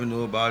 Nobody would ever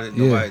knew about it.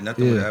 Yeah, Nobody,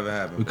 nothing would yeah. have ever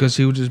happened. Because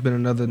he would just been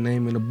another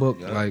name in the book,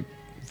 Yeah. like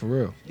for real.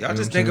 Y'all You know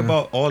just what think I'm saying?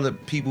 about all the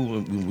people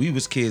when we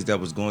was kids that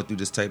was going through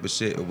this type of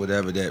shit or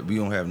whatever that we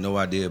don't have no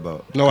idea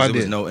about. No 'Cause idea.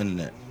 There was no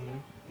internet.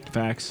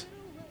 Facts.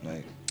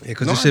 Like, Yeah,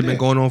 because no this shit been idea.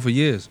 going on for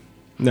years.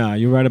 Nah,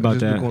 you're right about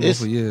It's been that. going on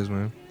for years,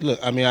 man. Look,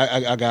 I mean,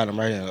 I got him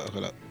right here.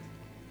 Hold up.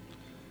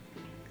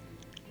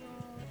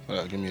 Hold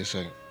up, give me a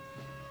second.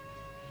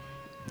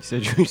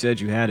 You said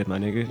you had it, my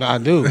nigga. No, I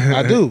do.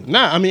 I do.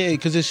 Nah, I mean,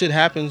 because this shit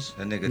happens.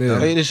 that nigga Yeah. thumb-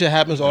 Hey, this shit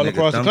happens all nigga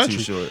across the thumb too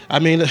country. short. I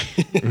mean,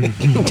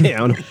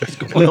 Damn, what's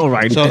going on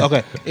right so now?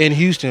 okay. In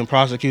Houston,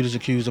 prosecutors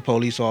accused a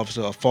police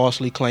officer of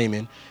falsely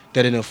claiming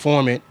that an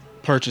informant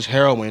purchased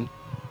heroin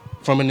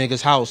from a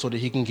nigga's house so that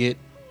he can get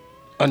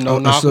a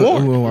no-knock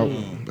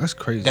warrant. That's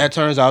crazy. That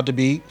turns out to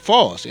be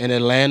false. In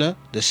Atlanta,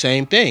 the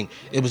same thing.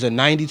 It was a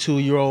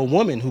 92-year-old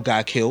woman who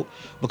got killed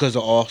because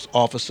the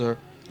officer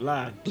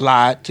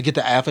lied to get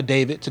the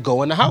affidavit to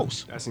go in the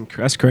house.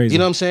 That's crazy. You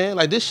know what I'm saying?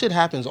 Like this shit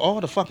happens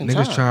all the fucking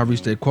Niggas time. trying to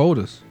reach their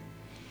quotas.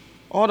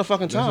 All the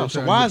fucking That's what time. I'm So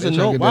trying why to is get- a they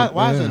no trying to get why that-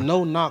 why is a yeah.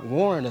 no knock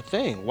warrant a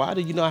thing? Why do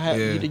you not have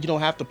Yeah. you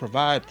don't have to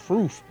provide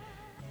proof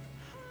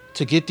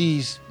to get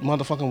these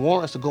motherfucking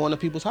warrants to go into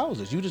people's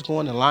houses? You just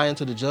going and lying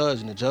to the judge,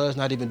 and the judge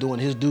not even doing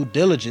his due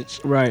diligence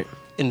Right.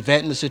 in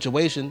vetting the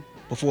situation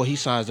before he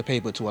signs the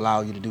paper to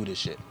allow you to do this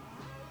shit.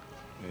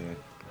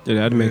 Yeah,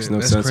 that makes Yeah, no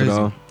that's sense crazy. at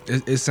all.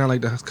 It sounds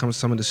like that's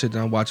some of the shit that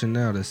I'm watching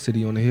now. The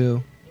City on the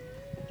Hill.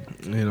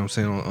 You know what I'm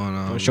saying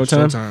on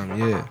Showtime?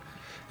 Yeah,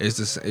 it's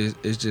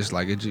just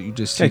like you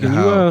just see Hey, can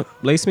how you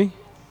lace me?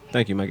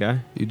 Thank you, my guy.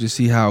 you just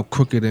see how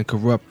crooked and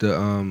corrupt the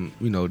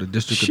the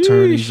district Sheesh.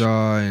 attorneys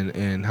are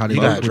and how they You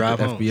work gotta with drive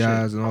the home,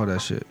 FBI's and all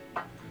that shit.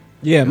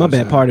 Yeah, my what I'm bad.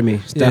 saying? Pardon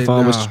me.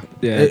 Stefan was.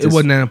 Yeah, it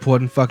wasn't that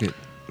important. Fuck it.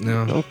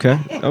 No. Okay.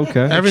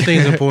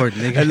 Everything's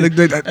important, nigga. I looked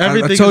at,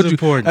 Everything I told is you,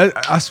 important.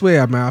 I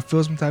swear, man. I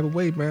feel some type of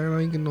way, man.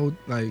 I ain't get no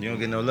like. You don't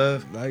get no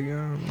love.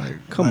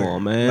 Come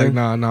on, man. Like,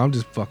 nah, I'm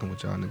just fucking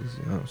with y'all niggas.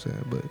 You know what I'm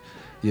saying? But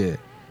yeah,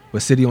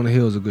 but City on the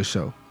Hill is a good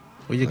show.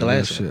 Where your Like,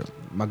 glass real at? shit.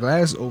 My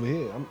glass over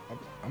here.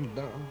 I'm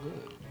done. I'm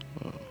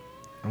good.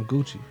 I'm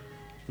Gucci.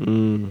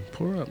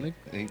 Pour up, nigga.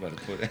 He about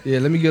to put that. Yeah,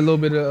 let me get a little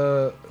bit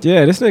of.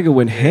 Yeah, this nigga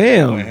went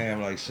ham. Went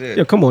ham like shit.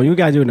 Yo, come on, you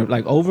guys doing it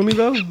like over me,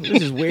 bro?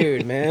 This is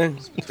weird, man.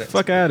 Get the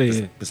fuck out of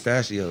here.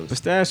 Pistachios.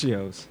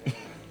 Pistachios.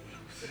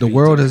 The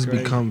world has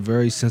crazy. become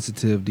very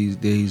sensitive these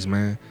days,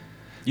 man.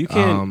 You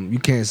can't. You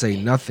can't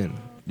say nothing.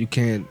 You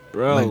can't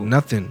Bro. like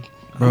nothing,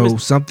 bro.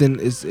 just- Something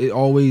is it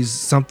always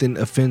something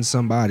offends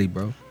somebody,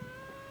 bro.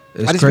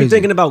 It's I just crazy. be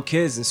thinking about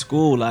kids in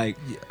school, like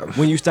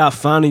when you start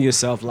finding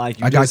yourself, like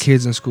you I got just-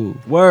 kids in school.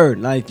 Word,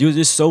 like you're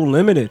just so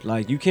limited.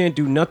 Like you can't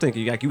do nothing.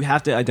 Like you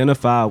have to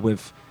identify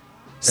with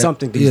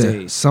something these yeah,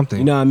 days. something.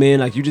 You know what I mean?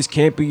 Like you just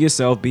can't be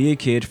yourself. Be a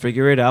kid.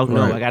 Figure it out.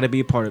 No, Right. I got to be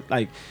a part of.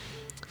 Like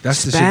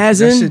That's the shit, spazzing?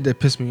 that shit that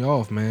pissed me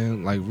off,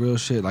 man. Like real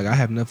shit. Like I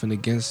have nothing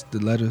against the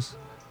letters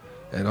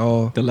at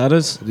all. the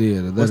letters.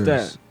 Yeah, the What's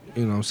letters. that?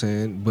 You know what I'm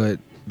saying? But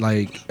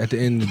like at the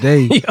end of the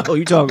day, Yo,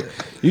 you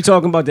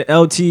talking about the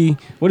LT?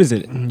 What is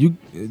it?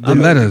 the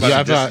letters. Yeah,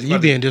 I Dis- thought you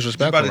being about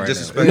disrespectful to right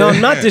disrespect- No, I'm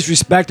not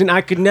disrespecting.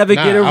 I could never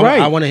now. get it Nah, right.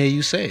 I want to hear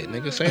you say it,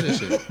 nigga. Say this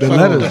shit. The What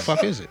letters. the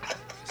fuck is it?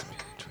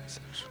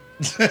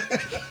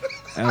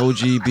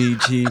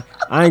 LGBT.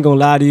 I ain't gonna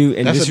lie to you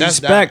and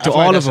disrespect to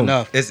all of them.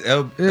 Enough. It's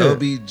Yeah.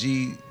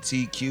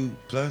 LBGTQ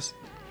plus.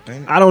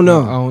 ain't it? I don't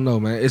know. I don't know,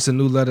 man. It's a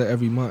new letter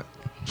every month.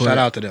 Shout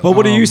out to them. But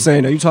what are you Um,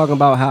 saying? Are you talking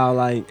about how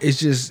like It's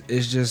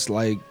just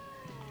like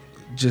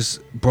just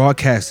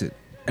broadcasted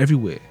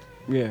everywhere.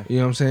 yeah? You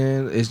know what I'm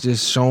saying? It's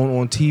just shown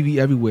on TV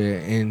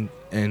everywhere,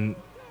 and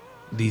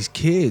these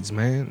kids,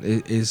 man,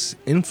 it's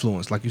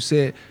influence. Like you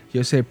said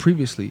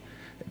previously,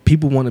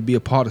 people want to be a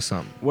part of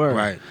something. Word.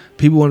 Right.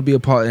 People want to be a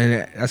part,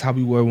 and that's how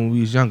we were when we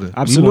was younger.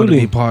 Absolutely. We wanted to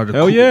be a part of the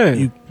Hell cool. yeah.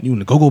 You in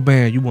the go-go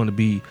band, you want to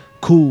be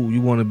cool.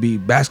 You want to be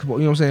basketball.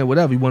 You know what I'm saying?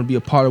 Whatever. You want to be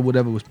a part of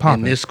whatever was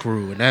popping. And this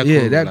crew and that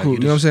Yeah, crew. that like, crew, you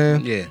know what I'm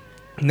saying? Yeah.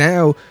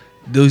 Now,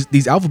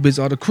 these alphabets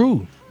are the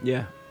crew.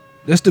 Yeah.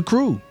 That's the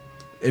crew.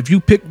 If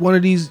you pick one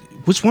of these,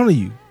 which one of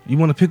you? You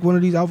want to pick one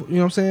of these alphabets? You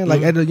know what I'm saying?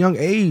 Like at a young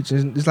age,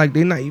 and it's like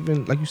they're not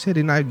even, like you said,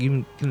 they're not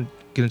even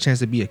getting a chance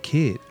to be a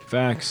kid.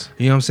 Facts.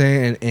 You know what I'm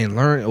saying? And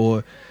learn,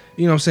 or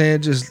you know what I'm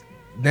saying? Just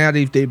now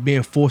they're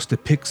being forced to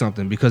pick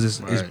something because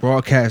it's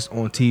broadcast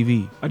on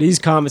TV. Are these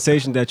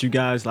conversations that you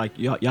guys like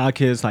y'all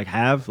kids like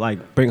have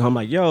like bring home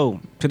like, yo,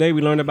 today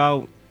we learned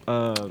about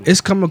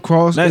It's come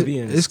across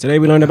lesbians. Today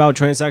we learned about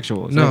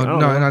transsexuals. No, Like, I don't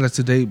no, know. not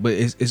today, but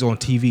it's on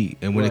TV.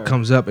 And when it Right.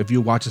 comes up, if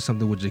you're watching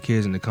something with your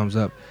kids and it comes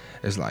up,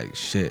 it's like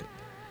shit.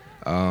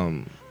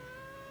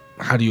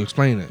 How do you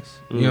explain this?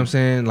 You know what I'm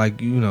saying?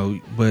 Like, you know,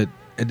 but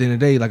at the end of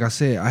the day, like I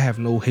said, I have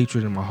no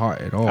hatred in my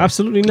heart at all.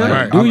 Absolutely not.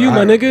 Right. Do you,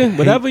 my nigga? hate-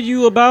 Whatever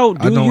you about,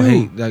 do I don't you.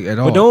 hate like at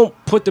all. But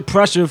don't put the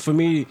pressure for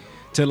me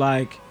to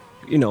like,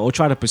 you know,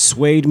 try to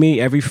persuade me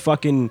every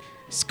fucking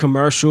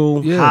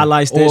commercial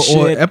highlights that or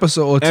shit.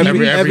 episode or every,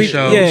 TV. every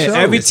show. Yeah, Show.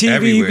 every It's TV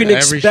you can everywhere.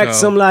 Every expect show.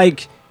 some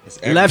like It's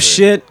left everywhere.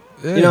 shit.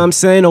 Yeah. You know what I'm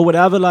saying, or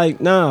whatever.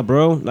 Like, nah,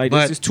 bro. Like,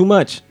 But- this is too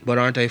much. But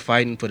aren't they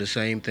fighting for the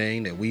same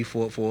thing that we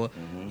fought for?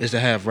 Is to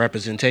have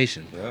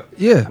representation, Yep.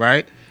 Yeah.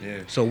 right?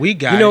 Yeah. So we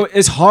got You know, it.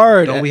 it's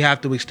hard. Don't we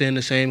have to extend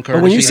the same courtesy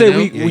But when you to say them?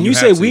 we, Yeah, when you you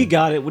say have we to.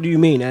 got it, what do you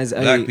mean? As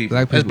Black a, people.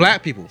 Black people. as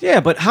black people? Yeah,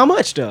 but how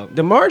much though?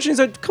 The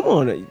margins are. Come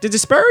on, the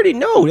disparity.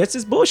 No, that's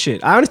just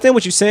bullshit. I understand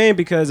what you're saying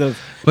because of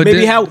But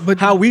maybe then- but-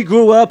 how we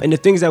grew up and the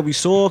things that we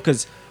saw.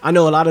 Because I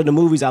know a lot of the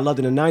movies I loved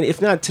in the '90s,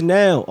 if not to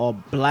now, are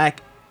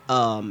black.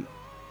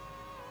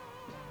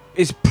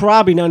 It's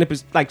probably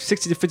 90%, like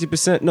 60 to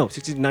 50%. No,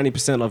 60 to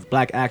 90% of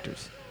black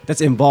actors that's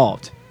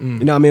involved. You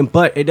know what I mean?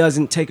 But it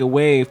doesn't take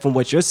away from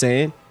what you're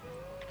saying.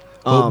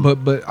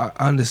 But I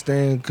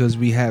understand because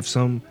we have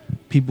some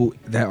people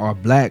that are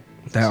black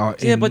that are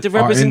Yeah, in, but the are in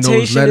those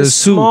representation letters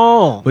is too.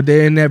 small. But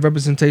they're in that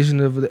representation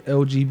of the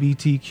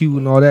LGBTQ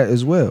and all that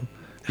as well.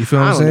 You feel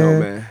what I I'm don't know, saying?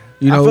 man.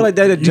 You I know, feel like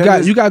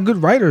that you got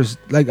good writers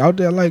like out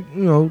there, like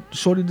you know,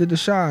 Shorty did the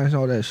Shy and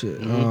all that shit.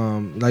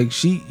 Like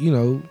she, you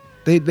know,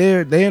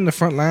 they're in the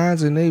front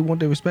lines and they want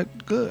their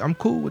respect. Good, I'm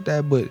cool with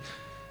that, but.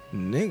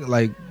 Nigga,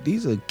 like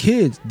these are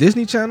kids.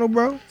 Disney Channel,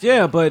 bro.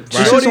 Yeah, but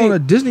This shit's on a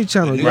Disney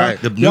Channel. Right.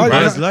 The new Y'all-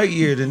 Buzz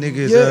Lightyear, the nigga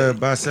is Yeah.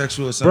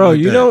 bisexual or something bro, like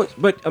you that. don't.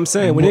 But I'm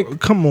saying when it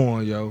Come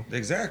on, yo.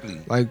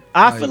 Exactly. Like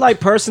I feel like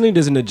personally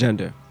there's an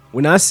agenda.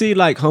 When I see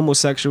like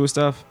homosexual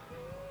stuff,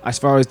 as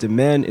far as the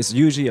men, it's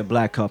usually a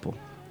black couple.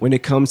 When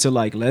it comes to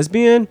like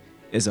lesbian,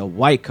 it's a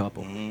white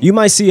couple. You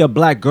might see a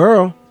black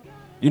girl,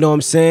 you know what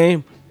I'm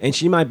saying, and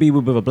she might be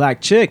with a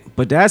black chick,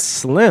 but that's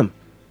slim.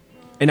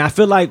 And I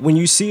feel like when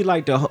you see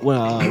like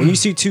when you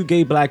see two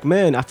gay black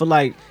men, I feel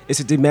like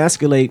it's to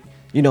demasculate,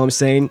 you know what I'm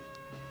saying,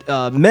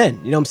 men.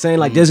 You know what I'm saying?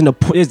 Like there's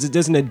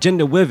an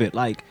agenda with it.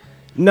 Like,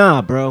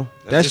 nah, bro.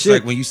 That's That just shit.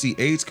 like when you see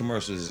AIDS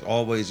commercials, it's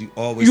always you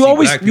always you see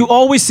always black you people.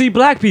 always see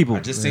black people.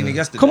 I just seen it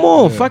yesterday. Come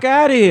on, fuck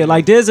out of here.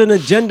 Like there's an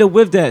agenda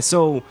with that.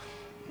 So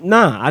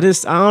nah, I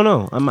don't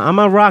know. I'm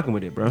not rocking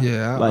with it, bro.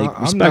 yeah, like I'm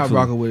not respectfully.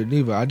 rocking with it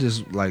neither. I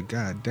just like,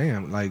 god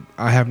damn, like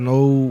I have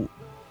no,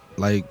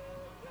 like,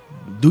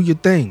 do your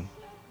thing.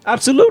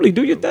 Absolutely,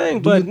 do your thing.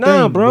 Do But your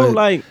nah, thing, bro, but-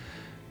 like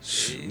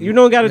you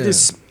don't gotta Yeah.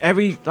 just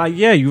every like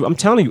I'm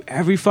telling you,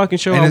 every fucking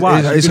show And I it's- watch.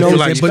 it's- you it's know,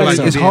 like- it's but like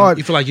it's being, hard.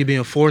 You feel like you're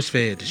being force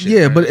fed. To shit,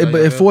 Yeah, right? but Like,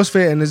 it force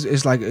fed, and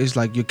it's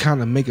like you're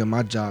kind of making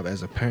my job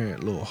as a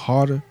parent a little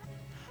harder.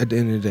 At the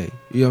end of the day,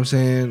 you know what I'm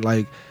saying?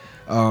 Like,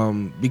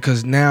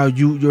 because now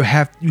you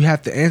have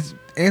to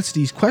answer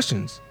these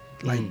questions.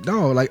 Like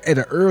no, like at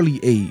an early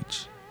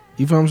age.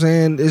 You feel what I'm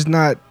saying?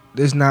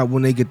 It's not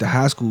when they get to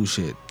high school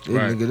shit.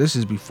 Right. Nigga, this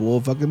is before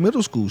fucking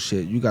middle school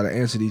shit. You got to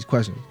answer these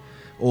questions,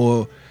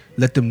 or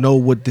let them know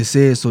what this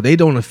is so they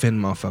don't offend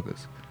motherfuckers.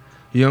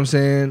 You know what I'm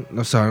saying?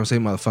 No, sorry, I don't say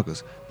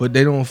motherfuckers, but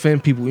they don't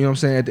offend people. You know what I'm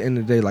saying? At the end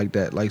of the day, like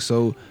that, like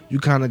so, you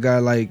kind of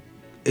got like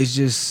it's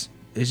just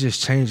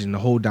changing. The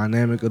whole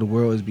dynamic of the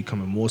world is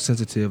becoming more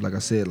sensitive. Like I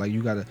said, like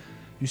you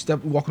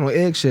walking on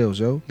eggshells,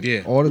 yo.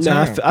 Yeah. all the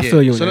Nah, time. I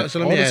feel you. So, on that. so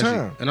let All me the ask you,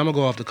 time. and I'm gonna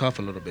go off the cuff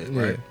a little bit,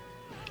 Yeah. right?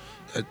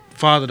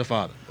 Father to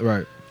father,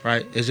 Right.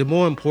 right? Is it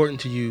more important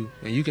to you,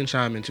 and you can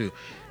chime in too,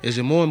 is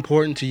it more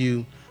important to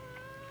you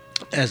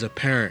as a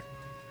parent?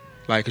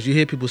 Like, cause you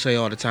hear people say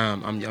all the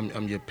time,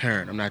 I'm your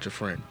parent, I'm not your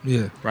friend.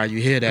 Yeah. Right? You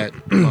hear that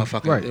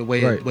motherfucking Right,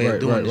 way right, of right,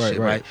 doing right, this right, shit,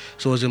 right. right?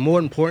 So is it more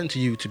important to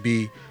you to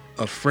be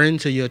a friend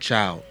to your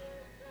child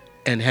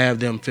and have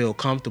them feel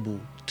comfortable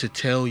to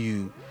tell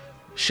you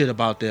shit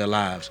about their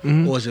lives?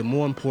 Mm-hmm. Or is it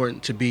more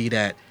important to be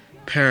that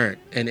parent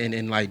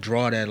and like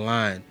draw that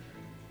line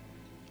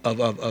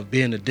of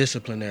being a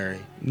disciplinary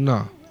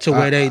No. to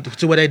where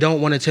they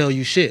don't want to tell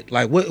you shit?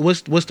 Like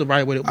what's the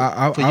right way to,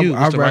 for you?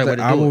 What's the right way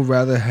to I do would it?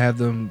 rather have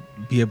them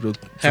be able to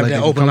Have like that they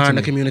can open come to line me.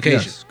 of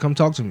communication. Yes, come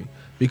talk to me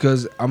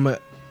because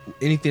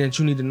anything that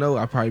you need to know,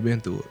 I've probably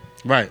been through it.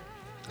 Right.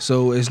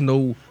 So it's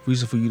no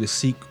reason for you to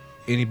seek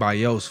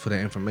anybody else for that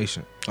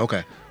information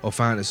Okay. or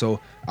find it. So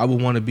I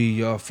would want to be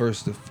your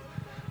first.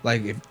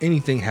 Like if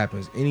anything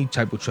happens, any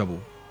type of trouble,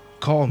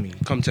 call me.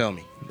 Come tell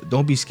me.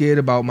 Don't be scared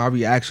about my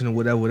reaction or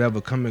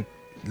whatever. Come and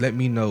let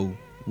me know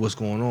what's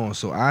going on,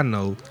 so I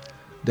know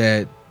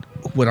that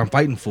what I'm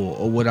fighting for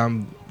or what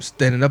I'm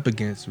standing up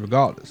against,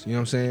 regardless. You know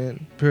what I'm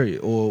saying? Period.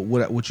 Or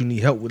what you need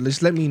help with.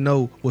 Just let me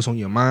know what's on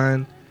your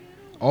mind,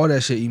 all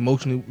that shit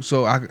emotionally,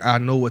 so I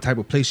know what type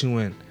of place you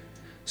in,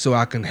 so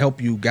I can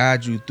help you,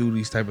 guide you through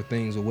these type of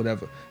things or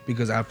whatever,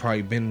 because I've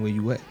probably been where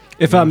you at.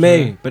 If You know I what I'm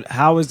may, saying? but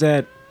how is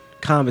that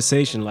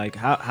conversation? Like,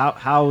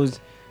 how is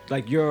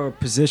like your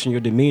position,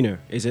 your demeanor?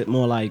 Is it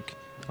more like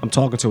I'm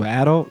talking to an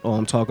adult or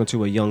I'm talking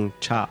to a young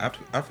child?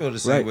 I feel the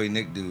same Right. way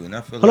Nick do, and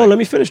I feel. Hold on, let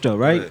me finish though, Go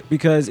right? ahead.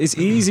 Because it's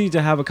easy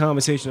to have a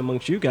conversation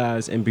amongst you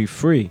guys and be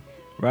free,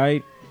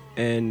 right?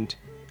 And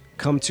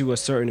come to a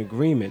certain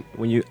agreement.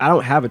 I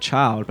don't have a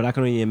child, but I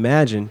can only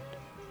imagine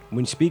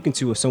when speaking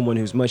to someone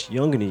who's much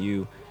younger than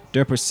you,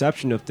 their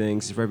perception of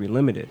things is very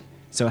limited.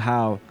 So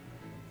how,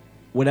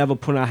 whatever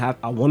point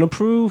I want to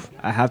prove,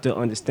 I have to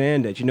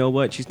understand that, you know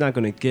what, she's not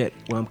going to get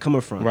where I'm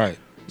coming from. Right.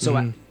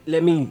 So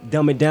let me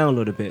dumb it down a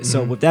little bit.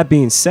 So with that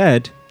being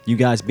said, you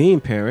guys being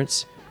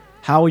parents,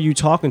 how are you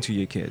talking to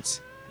your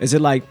kids? Is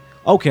it like,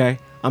 okay,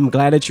 I'm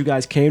glad that you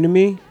guys came to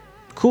me.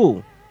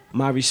 Cool.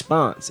 My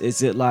response,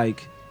 is it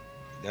like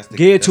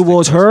geared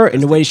towards her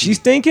and the way she's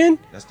thinking?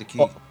 That's the key.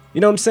 You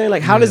know what I'm saying?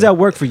 Like, how does that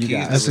work for you Keys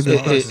guys? That's a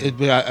good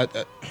question.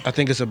 I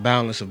think it's a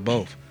balance of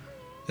both.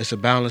 It's a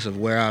balance of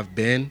where I've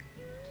been.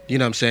 You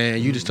know what I'm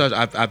saying? You just touched.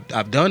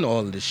 I've done all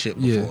of this shit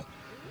before. Yeah.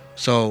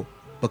 So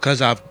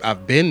because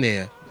I've been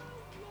there,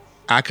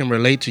 I can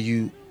relate to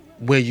you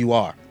where you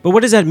are. But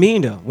what does that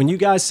mean, though? When you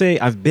guys say,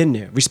 I've been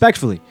there,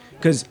 respectfully,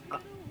 because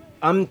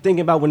I'm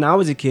thinking about when I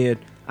was a kid,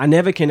 I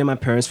never came to my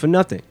parents for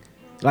nothing.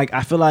 Like,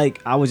 I feel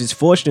like I was just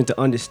fortunate to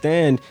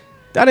understand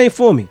that ain't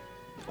for me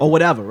or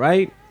whatever,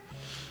 right?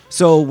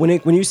 So when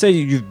you say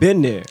you've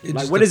been there, It like,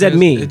 just what does that depends-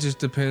 mean? It just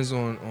depends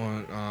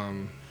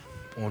on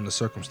the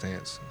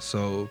circumstance.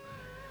 So,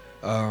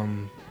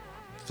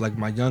 like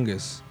my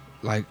youngest,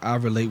 like I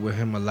relate with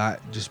him a lot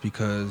just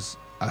because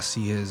I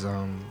see his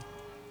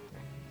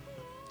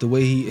the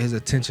way his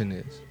attention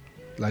is,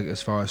 like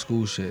as far as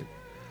school shit.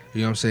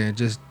 You know what I'm saying?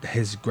 Just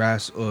his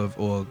grasp of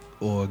or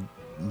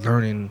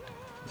learning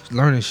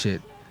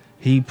shit.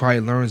 He probably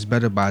learns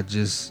better by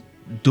just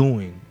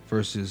doing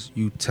versus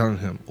you telling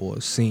him or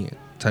seeing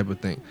type of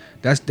thing.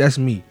 That's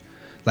me.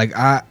 Like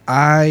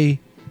I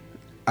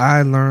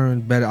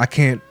learn better. I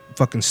can't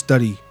fucking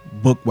study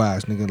book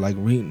wise, nigga. Like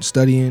reading,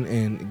 studying,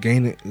 and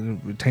gaining,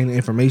 and retaining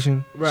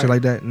information, Right. shit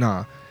like that.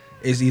 Nah,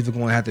 it's either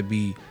going to have to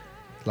be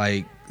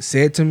like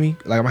said to me.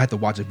 Like I'm gonna have to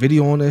watch a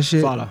video on that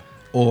shit, Follow.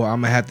 or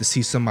I'm gonna have to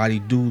see somebody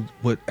do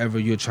whatever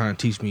you're trying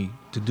to teach me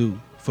to do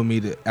for me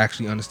to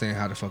actually understand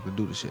how the fuck to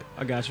do the shit.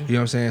 I got you. You know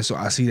what I'm saying? So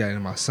I see that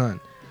in my son.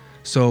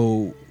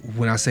 So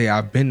when I say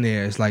I've been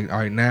there, it's like, all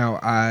right, now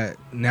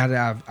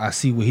that I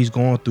see what he's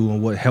going through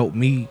and what helped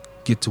me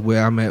get to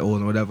where I'm at or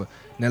whatever.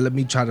 Now let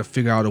me try to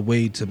figure out a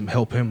way to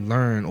help him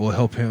learn or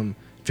help him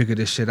figure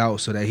this shit out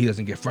so that he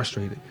doesn't get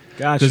frustrated.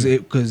 Gotcha.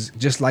 Because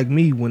just like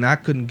me, when I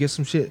couldn't get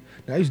some shit,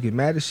 I used to get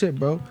mad as shit,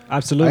 bro.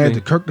 Absolutely. I had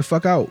to kirk the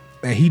fuck out.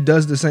 And he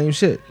does the same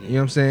shit. You know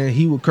what I'm saying?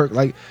 He would kirk,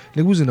 like,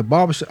 nigga was in the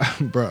barbershop.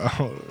 Bro,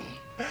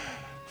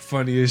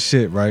 funny as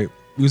shit, right?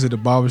 We was at the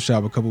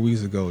barbershop a couple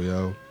weeks ago,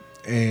 yo.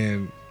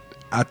 And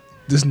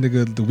this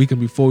nigga, the weekend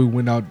before, we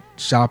went out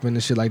shopping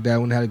and shit like that.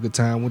 Went and had a good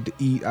time. Went to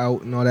eat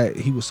out and all that.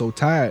 He was so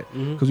tired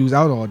because he was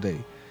out all day.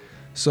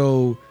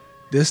 So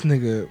this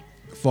nigga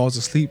falls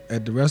asleep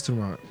at the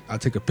restaurant. I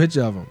take a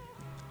picture of him.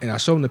 And I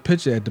show him the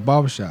picture at the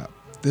barbershop.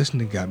 This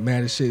nigga got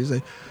mad as shit. He's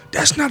like,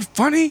 that's not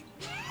funny.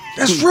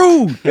 That's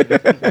rude.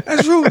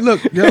 That's rude.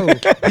 Look, yo,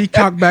 he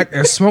cocked back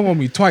and swung on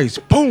me twice.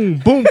 Boom,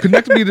 boom,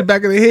 connected me to the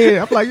back of the head.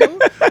 I'm like, yo,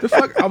 the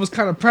fuck? I was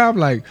kind of proud,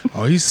 like,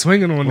 oh, he's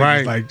swinging on niggas.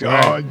 Right, Like,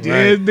 right, oh,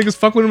 yeah, right. niggas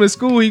fuck with him in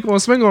school. He gonna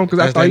swing on him because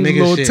I That's thought he that was a nigga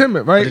little shit.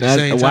 timid, right? But at the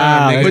same time,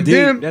 wow, nigga. that's But deep.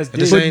 then- That's At the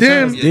deep. same But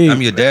then- time, Deep.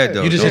 I'm your dad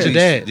though. You just Don't hit your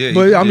be- dad. Yeah,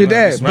 But I'm your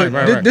yeah. dad. Right, But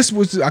right, right. this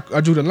was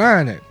I drew the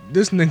line at.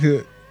 This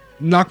nigga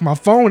knocked my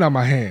phone out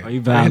my hand. Oh, you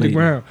and hit the violating.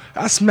 ground.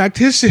 I smacked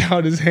his shit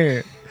out his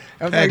hand.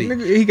 I was Petty. like,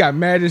 nigga, he got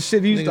mad as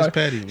shit. He Nigga's started,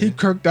 petty, he man.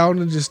 kirked out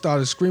and just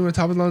started screaming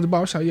top of the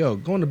barbershop. Yo,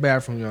 go in the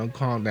bathroom, yo, and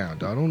calm down,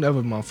 dog. Don't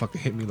ever motherfucking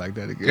hit me like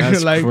that again.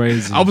 That's like,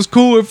 crazy. I was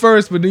cool at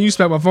first, but then you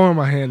smacked my phone in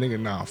my hand, nigga.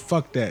 Nah,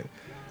 fuck that.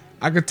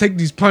 I could take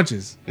these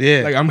punches.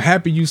 Yeah. Like I'm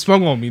happy you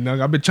swung on me,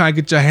 nigga. I've been trying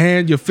to get your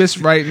hand, your fist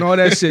right, and all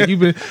that shit. You've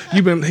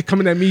been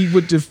coming at me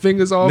with your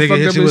fingers all Nigga fucked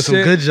hit up you and with some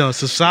shit. good jumps,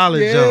 some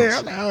solid Yeah, jumps.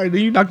 I'm like, all right,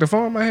 then you knocked the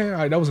phone in my hand. All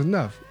right, that was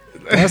enough.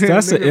 That's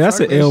Nigga, an fuck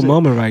that ill shit.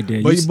 moment right there.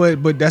 You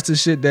But that's the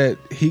shit that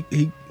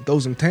he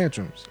throws him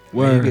tantrums. And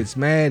Word. he gets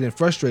mad and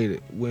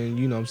frustrated when,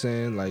 you know what I'm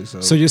saying, like,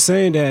 So you're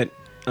saying that,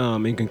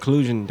 in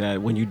conclusion,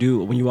 that when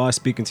you are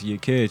speaking to your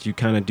kids, you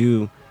kind of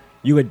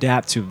you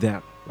adapt to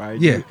them, right?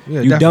 Yeah,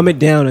 You yeah, dumb it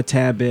down a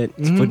tad bit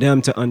for Mhm.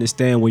 them to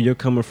understand where you're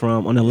coming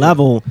from on a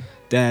level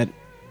that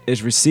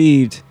is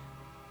received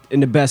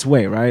in the best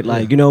way, right?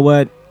 Like, Yeah. you know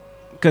what?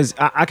 because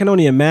I can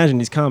only imagine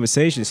these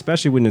conversations,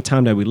 especially in the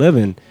time that we live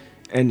in,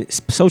 and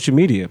it's social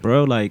media,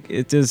 bro. Like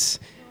it just,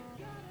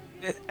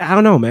 I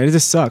don't know, man. It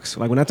just sucks.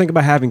 Like when I think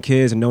about having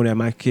kids and knowing that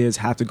my kids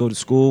have to go to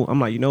school, I'm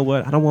like, you know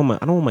what? I don't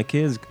want my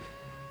kids,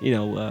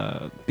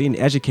 being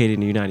educated in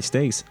the United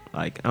States.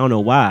 Like I don't know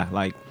why.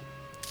 Like,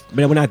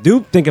 but when I do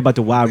think about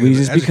the why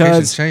reasons,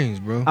 because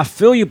changed, bro. I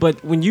feel you.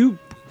 But when you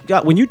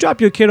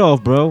drop your kid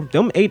off, bro,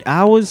 them 8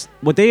 hours,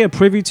 what they are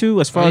privy to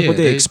as far as what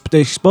the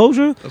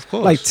exposure, of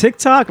course, like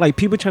TikTok, like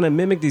people trying to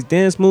mimic these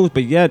dance moves,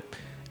 but yet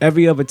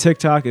every other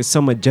TikTok is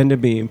some agenda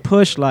being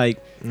pushed.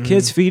 Like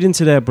kids feed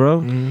into that,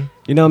 bro.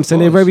 You know what I'm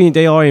saying?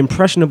 They are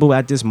impressionable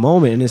at this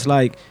moment, and it's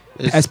like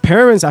as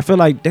parents, I feel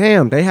like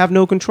damn, they have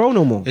no control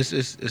no more.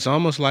 It's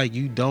almost like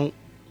you don't,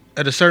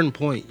 at a certain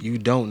point, you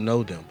don't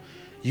know them.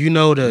 You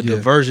know the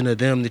version of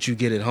them that you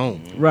get at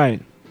home,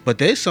 right? But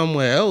they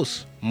somewhere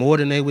else more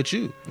than they with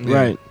you,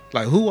 right?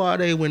 Like who are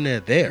they when they're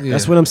there?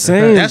 That's what I'm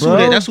saying,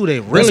 bro. That's who they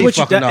really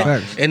fucking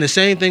are. And the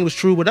same thing was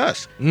true with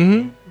us.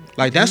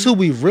 Like that's who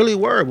we really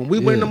were when we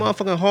went in the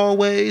motherfucking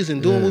hallways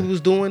and doing what we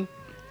was doing.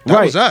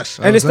 That was us.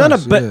 And it's not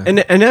and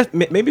that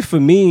maybe for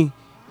me,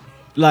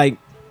 like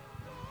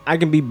I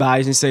can be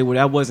biased and say, well,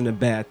 that wasn't a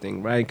bad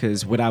thing, right?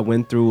 Because what I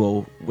went through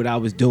or what I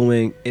was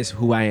doing is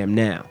who I am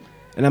now.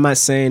 And I'm not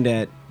saying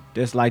that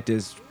there's like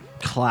this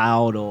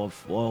cloud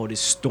of this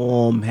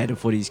storm headed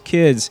for these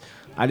kids.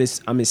 I'm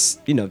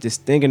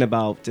just thinking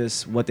about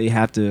just what they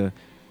have to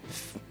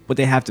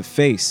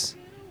face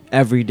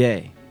every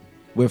day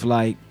with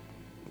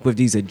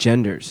these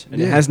agendas,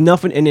 and it has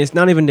nothing, and it's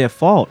not even their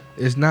fault.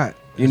 It's not.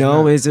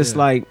 It's just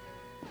like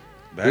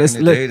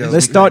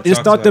let's start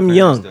them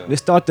young.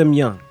 Let's start them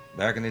young.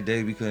 Back in the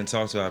day, we couldn't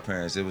talk to our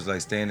parents. It was like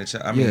stay in the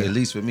child. I mean, at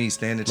least with me,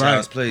 stay in the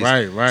child's place.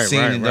 Right.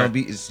 Seen and don't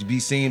be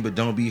seen, but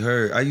don't be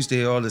heard. I used to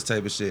hear all this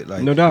type of shit.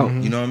 Like, no doubt.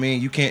 You know what I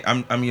mean? You can't.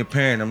 I'm your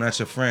parent. I'm not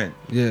your friend.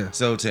 Yeah.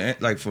 So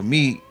for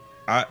me,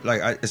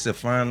 it's a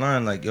fine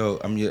line. Like, yo,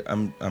 I'm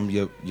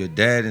your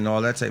dad and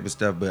all that type of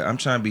stuff. But I'm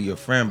trying to be your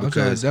friend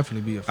because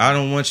definitely be a friend. I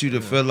don't want you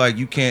to feel like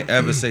you can't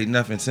ever say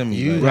nothing to me.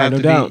 You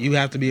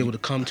have to be able to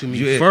come to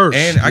me first.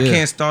 And I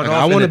can't start off.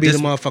 I want to be the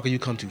motherfucker you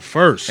come to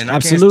first. And I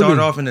can't start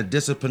off in a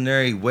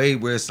disciplinary way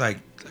where it's like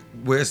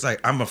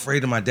I'm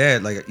afraid of my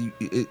dad. Like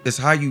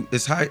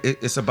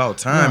it's about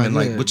time and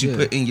like what you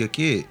put in your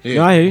kid.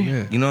 Yeah, I hear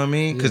you. You know what I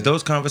mean? Because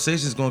those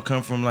conversations gonna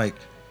come from like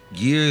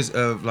years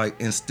of like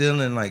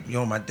instilling like,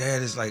 yo, my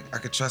dad is like, I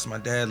could trust my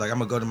dad. Like I'm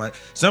gonna go to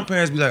some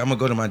parents be like, I'm gonna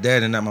go to my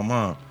dad and not my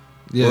mom.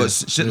 Or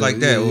shit like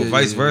that, or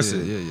vice versa.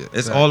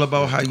 It's all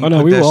about how you put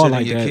that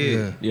shit in your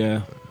kid.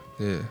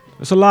 Yeah.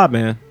 It's a lot,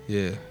 man.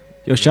 Yeah.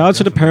 Yo, shout out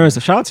to the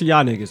parents. Shout out to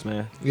y'all niggas,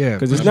 man. Yeah.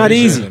 Because it's not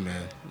easy,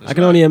 man. I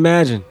can only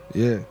imagine.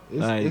 Yeah.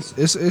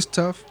 It's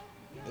tough.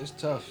 It's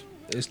tough.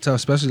 It's tough,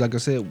 especially like I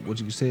said, what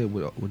you said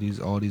with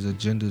all these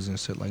agendas and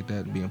shit like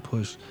that being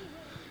pushed.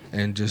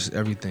 And just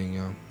everything,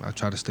 yo. I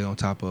try to stay on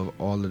top of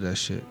all of that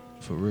shit,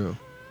 for real.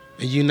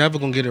 And you're never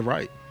gonna get it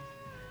right.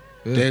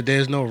 Yeah.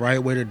 There's no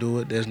right way to do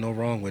it. There's no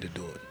wrong way to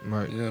do it.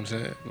 Right. You know what I'm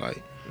saying?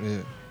 Like,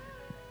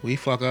 we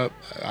fuck up.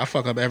 I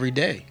fuck up every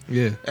day.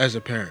 Yeah. As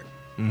a parent.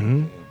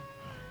 Mm-hmm.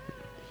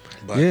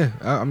 But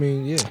I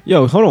mean.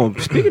 Yo, hold on.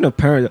 Speaking of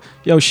parents,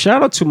 yo,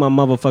 shout out to my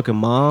motherfucking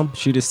mom.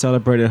 She just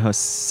celebrated her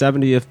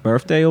 70th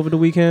birthday over the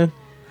weekend.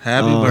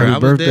 Happy birthday! I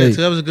was there too.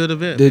 That was a good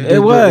event.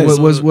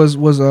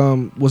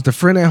 Was the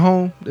friend at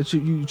home that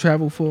you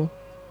traveled for?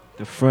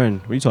 The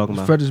friend? What are you talking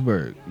about?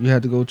 Fredericksburg. You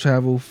had to go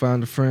travel,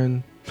 find a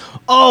friend.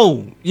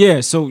 Oh yeah.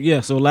 So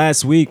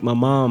last week my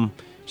mom,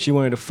 she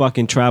wanted to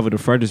fucking travel to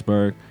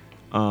Fredericksburg,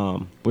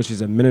 which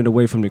is a minute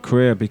away from the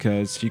crib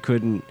because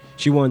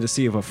she wanted to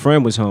see if her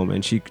friend was home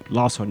and she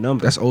lost her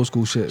number. That's old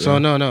school shit. So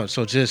man. no.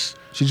 So she just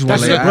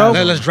that's it, bro.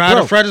 Let's drive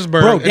to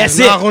Fredericksburg. Bro, and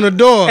knock on the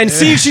door and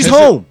see if she's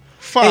home.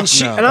 Fuck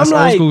and no. And I'm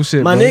like,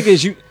 shit, my bro.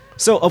 niggas,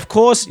 so of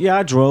course,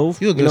 I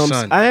drove. You a good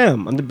son. I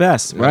am. I'm the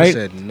best, I right?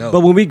 said no. But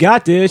when we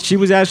got there, she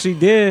was actually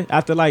there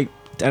after and I ain't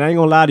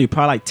gonna lie to you,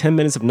 probably like 10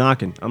 minutes of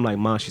knocking. I'm like,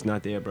 Mom, she's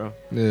not there, bro.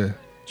 Yeah.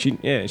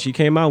 She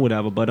came out,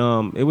 whatever. But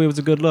it was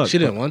a good look. She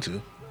didn't want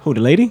to. Who, the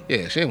lady?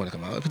 Yeah, she didn't want to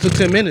come out. If it took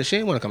 10 minutes, she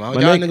didn't want to come out.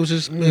 My Y'all nigga- niggas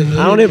just...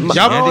 I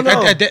don't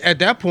know. At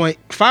that point,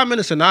 5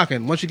 minutes of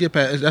knocking, once you get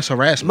past, that's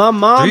harassment. My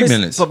mom 3 is,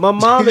 minutes. But my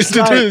mom is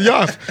like,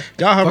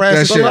 y'all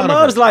harassing shit. but my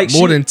mom's like,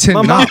 More than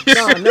 10 knocks. Nah.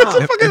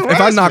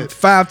 If I knocked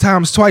 5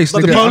 times twice,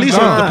 But nigga,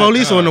 the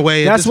police on the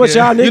way. That's what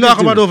y'all niggas You knock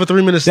do. them out over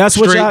 3 minutes That's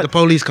what straight, y'all- the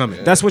police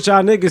coming. That's what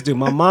y'all niggas do.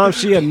 My mom,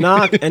 she'll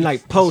knock and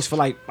post for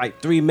like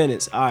 3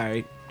 minutes. All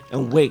right.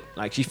 And wait.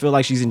 Like she feel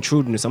like she's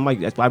intruding us. I'm like,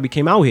 that's why we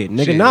came out here.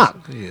 Nigga,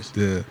 knock.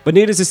 Yeah. But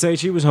needless to say,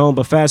 she was home.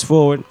 But fast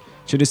forward,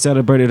 she just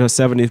celebrated her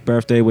 70th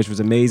birthday, which was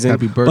amazing.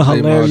 Happy but birthday,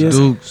 hilarious. Mars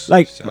Dukes.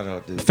 Like, Shout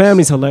out, Dukes.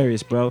 family's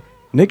hilarious, bro.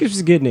 Niggas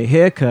was getting a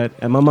haircut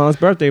at my mom's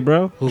birthday,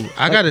 bro. Who?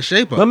 I got a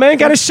shape up. My man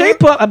got a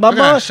shape up. My I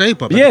got a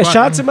shape up at Yeah, the shout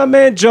party. out to my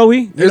man Joey.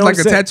 You It's know like what a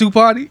I'm saying? tattoo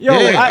party. Yo,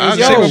 Yeah, I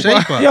got a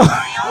shape up. yo,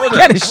 we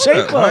got a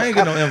shape I up. ain't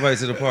get no invite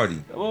to the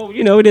party. Well,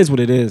 it is what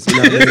it is. You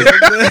know what I mean?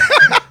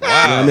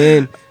 Wow. You know what I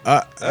mean?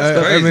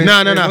 crazy. No.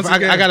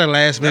 I I got a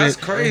last minute. That's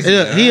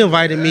crazy. He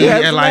invited me Yeah, it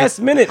was at like last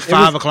minute.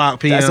 5 o'clock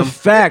p.m. That's a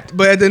fact.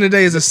 But at the end of the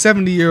day, it's a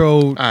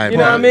 70-year-old. All right, You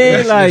know bro. what I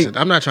mean? Listen,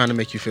 I'm not trying to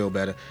make you feel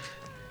better.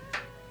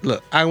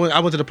 Look, I went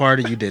to the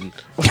party. You didn't.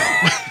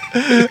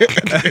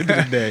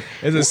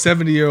 It's a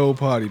 70-year-old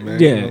party, man.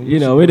 Yeah,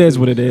 it is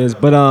what it is.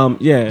 But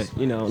yeah,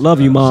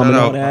 love you, mom, Shout and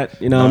all out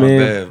that. You know what I Mom,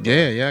 mean? Bev.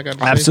 Yeah, I got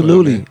the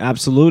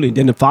Absolutely.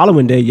 Then the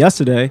following day,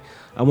 yesterday,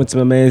 I went to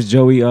my man's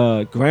Joey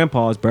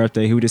grandpa's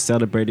birthday. Who just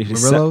celebrated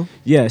his Murillo?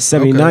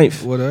 79th.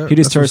 Okay, what up? He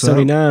just That's turned what's up.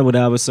 79,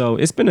 whatever. So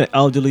it's been an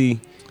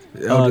elderly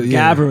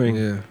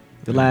gathering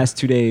the last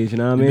 2 days. You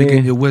know what I You're mean?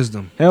 getting your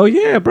wisdom. Hell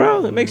yeah,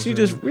 bro. It makes you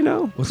just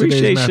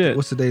appreciate shit.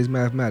 What's today's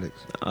mathematics?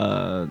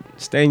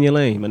 Stay in your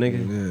lane, my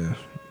nigga.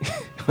 Yeah,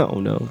 I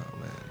don't know.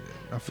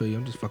 I feel you.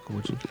 I'm just fucking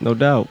with you. No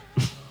doubt.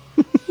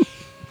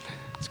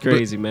 It's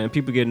crazy, man.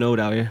 People getting old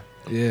out here.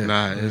 Yeah,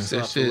 Nah, yeah. it's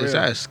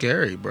that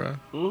scary, bro.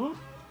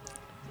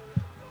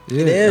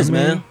 Yeah, It is,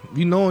 man.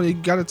 You know, you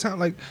got a time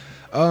like,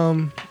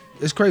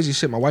 it's crazy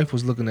shit. My wife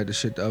was looking at the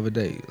shit the other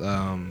day.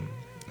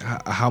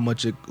 How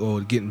much it or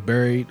getting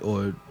buried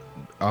or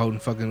out in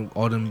fucking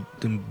all them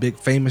big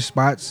famous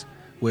spots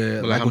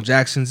where Like Michael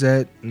Jackson's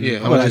at. Yeah,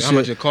 all that how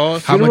much shit. it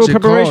costs? How Funeral much it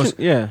preparation? costs?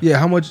 Yeah.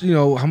 How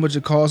much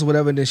it costs or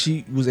whatever. And then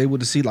she was able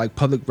to see like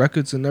public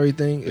records and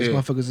everything. This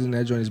motherfuckers in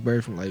that joint is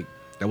buried from like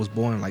that was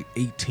born in like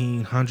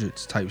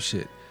 1800s type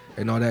shit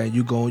and all that. And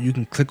you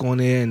can click on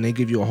there and they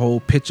give you a whole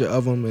picture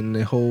of them and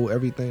the whole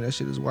everything. That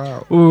shit is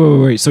wild.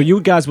 Wait. So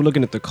you guys were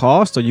looking at the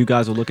cost, or you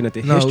guys were looking at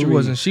the No, history? it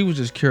wasn't. She was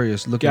just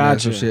curious, looking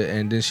at some Gotcha. shit,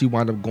 and then she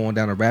wound up going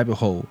down a rabbit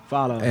hole.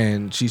 Follow.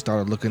 And she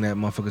started looking at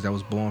motherfuckers that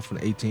was born from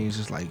the 18s,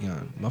 just like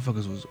young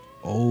motherfuckers was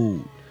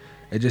old.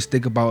 And just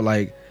think about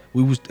like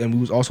we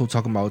was also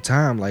talking about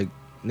time, like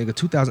nigga,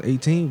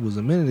 2018 was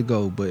a minute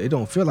ago, but it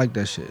don't feel like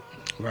that shit.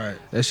 Right.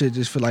 That shit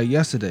just feel like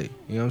yesterday.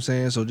 You know what I'm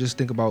saying? So just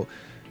think about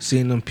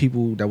seeing them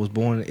people that was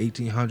born in the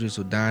 1800s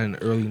or dying in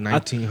the early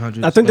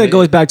 1900s. I think that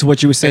goes back to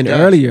what you were saying It does.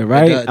 earlier,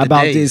 right? The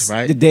About days,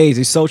 right? the days,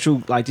 these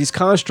social, like these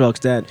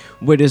constructs that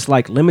where there's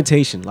like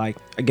limitation, like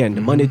again,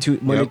 the Monday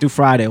through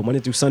Friday or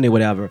Monday through Sunday,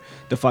 whatever,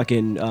 the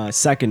fucking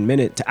second,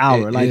 minute to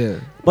hour,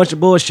 bunch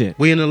of bullshit.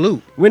 We in the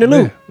loop. We're in the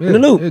loop. Yeah, in the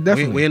loop. yeah,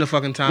 definitely. We in the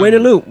fucking time. We're in the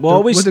loop. Well,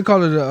 always What they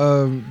call it,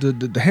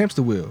 the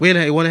hamster wheel. We on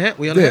the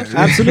hamster.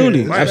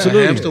 absolutely, Right,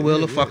 absolutely. The hamster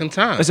wheel of fucking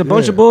time. It's a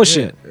bunch of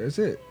bullshit. Yeah, that's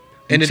it.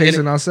 And We it- chasing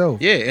and it-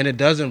 ourselves. Yeah, and it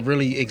doesn't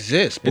really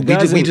exist. But It we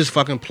doesn't. just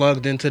fucking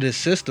plugged into this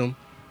system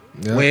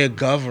Yeah. where it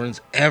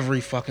governs every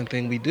fucking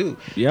thing we do.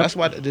 Yep. That's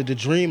why the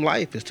dream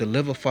life is to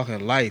live a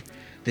fucking life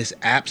that's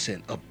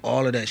absent of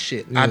all of that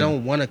shit. Yeah. I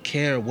don't want to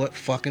care what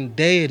fucking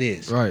day it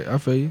is. Right, I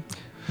feel you.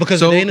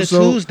 Because So- it ain't a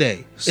so-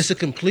 Tuesday. It's a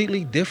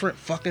completely different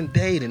fucking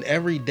day than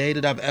every day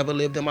that I've ever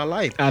lived in my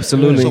life.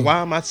 Absolutely. So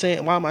why am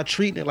I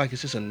treating it like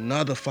it's just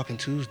another fucking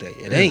Tuesday?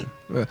 It ain't.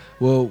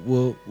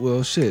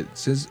 Well, shit.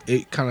 Since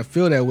it kind of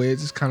feel that way, it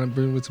just kind of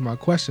brings me to my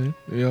question.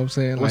 You know what I'm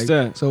saying? What's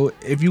that? So,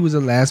 if you was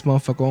the last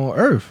motherfucker on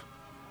Earth,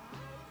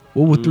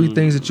 what were three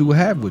things that you would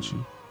have with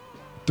you?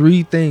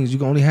 3 things. You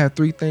can only have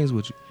 3 things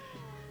with you.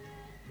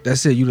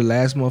 That's it. You the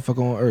last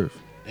motherfucker on Earth.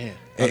 Damn.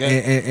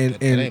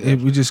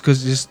 And we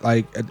just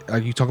like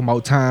you talking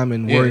about time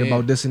and worrying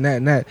about this and that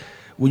and that.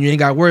 When you ain't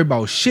got to worry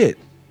about shit,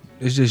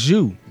 it's just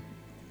you.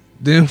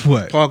 Then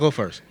what? Paul, go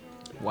first.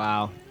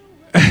 Wow.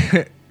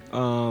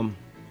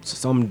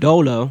 Some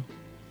dolo,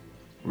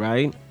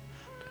 right?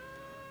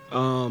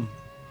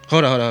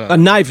 Hold on. A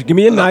knife. Give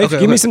me a knife. okay,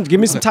 give me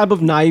okay. some type of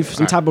knife,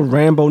 some type of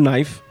Rambo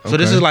knife. So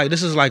this Okay.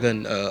 is like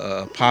an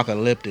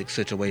apocalyptic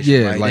situation.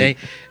 Yeah, right? like-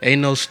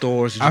 ain't no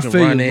stores you I can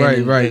feel run you,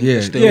 in. right, and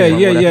yeah. steal Yeah, from,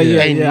 yeah, whatever. yeah,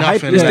 yeah, Ain't yeah. nothing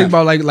Hype- Just left. think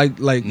about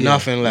like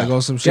Nothing like left.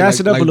 on some shit Gas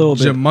it up like a little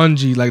bit.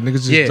 Jumanji, like niggas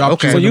just Yeah, drop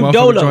okay. you So in the you motherfucking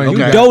dolo, joint. you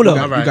got- dolo.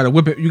 You got a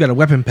whip. You got a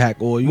weapon pack,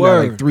 or you got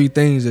Word. like 3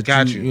 things that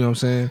Got you. you. You know what I'm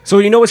saying? So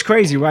you know what's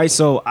crazy, right?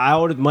 So I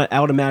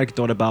automatically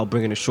thought about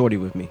bringing a shorty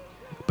with me,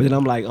 but then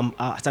I'm like,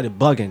 I started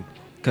bugging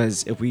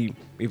because if we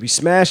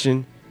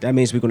smashing, that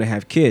means we're gonna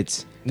have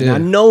kids. And Yeah. I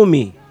know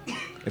me.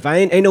 If I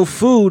ain't no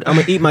food, I'm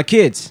gonna eat my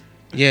kids.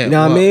 Yeah, You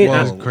know what I mean?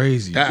 That's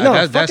crazy.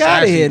 No, fuck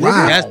outta here,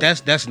 nigga.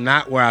 That's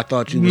not where I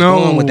thought you was No,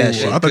 going with that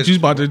shit. I thought you was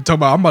about to talk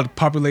about. I'm about to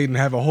populate and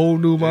have a whole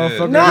new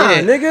motherfucker. Nah,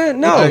 Yeah. nigga,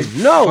 no, Like,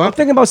 no. I'm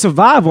thinking about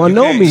survival. I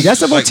know can't- me.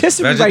 That's a like,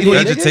 rotisserie right here,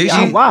 nigga. vegetation?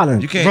 I'm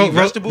wildin'. You can't eat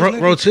vegetables,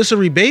 nigga?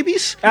 rotisserie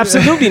babies?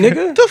 Absolutely, nigga.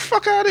 Get the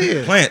fuck out of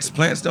here.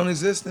 Plants don't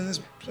exist in this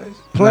place.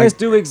 Plants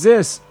do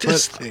exist.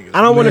 This But thing is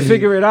I don't want to man.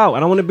 figure it out. I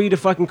don't want to be the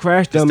fucking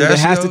crash dummy that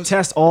has to Pistachios?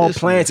 test all This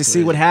plants to nigga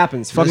see what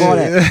happens. Fuck Yeah. all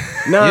that.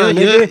 Nah, Yeah,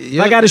 nigga.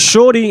 yeah. If I got a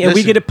shorty and we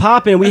Listen. get it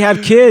popping and we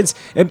have kids,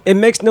 it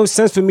makes no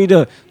sense for me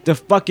to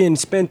fucking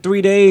spend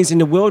 3 days in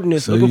the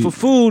wilderness So looking you- for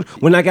food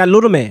when I got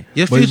little man.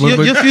 Your But- future,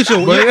 but- your future,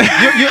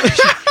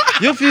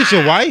 Your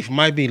future wife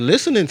might be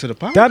listening to the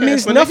podcast. That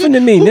means my nothing nigga. to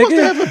me, Who nigga. wants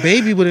to have a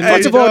baby with a nigga?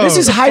 First of all, this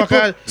is The fuck hyper-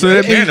 out- So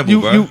that means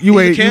Cannibal, bro. you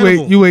He's a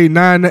cannibal.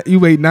 you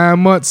wait 9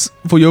 months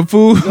for your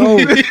food. No,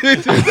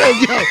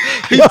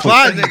 He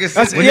plotting.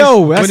 that's When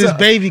that's his a,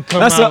 baby come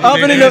that's out. an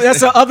oven in the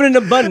that's an oven in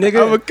the bun, nigga.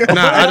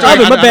 Nah,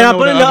 Oven, my bad. I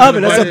put it in the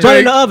oven. That's a bun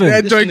in the oven.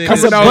 That joint This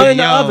coming That's a nigga bun out in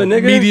the yo, oven,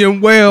 nigga.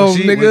 medium well,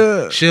 She,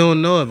 nigga. she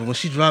don't know it, but when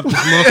she dropped this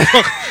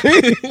motherfucker,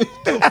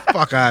 get the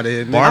fuck out of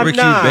here. Nigga.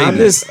 Barbecue I'm baby.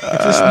 just, If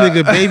this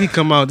nigga baby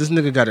come out, this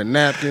nigga got a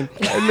napkin.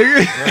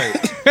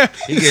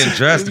 He getting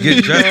dressed up for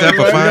you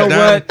know $5.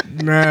 what?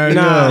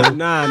 Nah.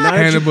 Nah.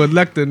 Hannibal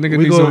Lecter, nigga,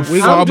 We need gonna- some we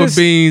fava gonna-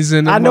 beans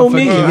and I know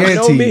me. I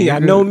know Chianti, me. I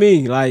nigga. know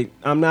me. Like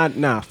I'm not.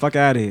 Nah, fuck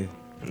out of here.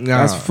 Nah.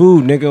 That's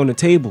food, nigga, on the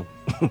table.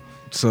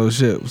 So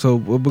shit. So,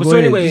 but But go so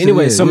ahead.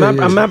 anyway, so Yeah,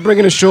 I'm not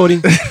bringing a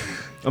shorty.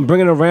 I'm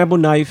bringing a ramble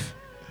knife.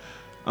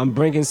 I'm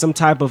bringing some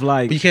type of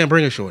like. But you can't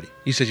bring a shorty.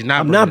 You said you're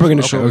not. I'm not bringing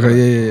a shorty.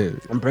 Okay, yeah.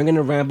 I'm bringing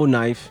a ramble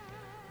knife.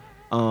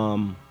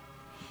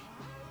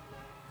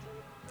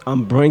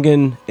 I'm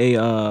bringing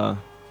a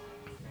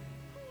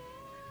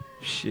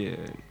shit.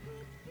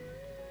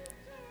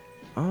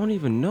 I don't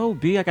even know,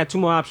 B. I got 2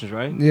 more options,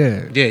 right?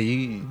 Yeah. Yeah,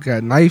 you.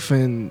 Got knife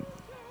and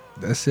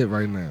that's it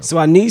right now. So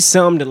I need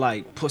something to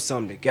like put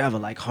something together,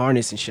 like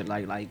harness and shit,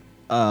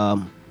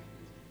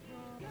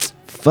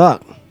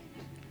 fuck.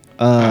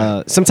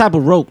 Some type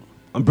of rope.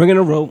 I'm bringing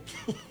a rope.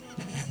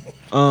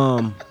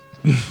 I'm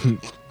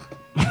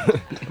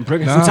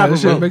bringing some type that of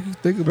shit rope. make you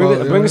think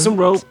about it. Bringing some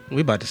rope.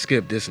 We about to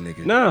skip this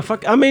nigga. Nah,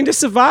 fuck. I mean, this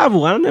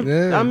survival. I don't.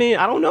 Yeah. I mean,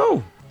 I don't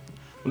know.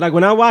 Like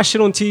when I watch shit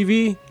on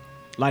TV,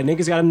 like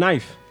niggas got a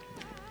knife.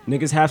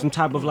 Niggas have some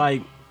type of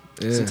like,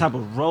 some type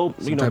of rope.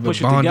 Some type of push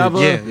it bondage. together.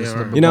 Yeah, Some right.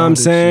 type of You know what I'm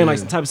bondage, saying? yeah.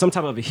 Like some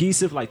type of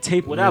adhesive, like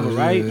tape, whatever,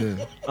 right?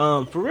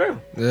 Yeah. For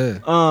real. Yeah.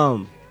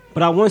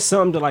 But I want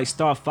something to like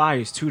start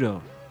fires too,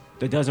 though,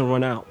 that doesn't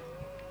run out.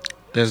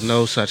 There's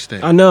no such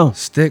thing. I know.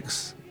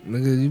 Sticks,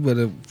 nigga. You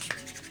better,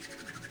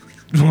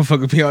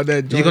 motherfucker, be out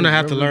that. You're gonna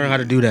have to learn how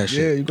to do that Yeah,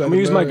 shit. you gotta I'm gonna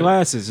use my learn.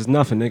 glasses. It's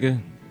nothing,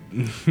 nigga.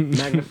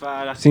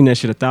 Magnified. I've seen that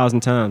shit 1,000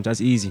 times. That's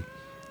easy.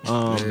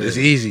 It's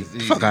easy.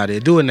 Fuck out of here.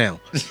 Do it now.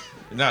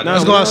 Nah, Nah,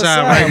 Let's we go going outside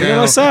outside. right We now. going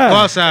outside. Go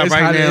outside It's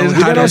right hot, now. It's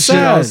We hot got as shit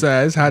outside.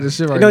 outside. It's hot as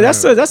shit right No, now.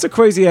 that's a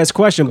crazy ass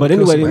question. But kill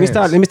anyway, some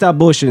let ants. me start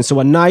bullshitting. So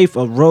a knife,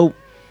 a rope,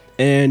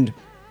 and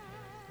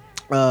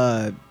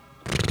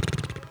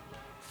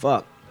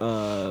fuck,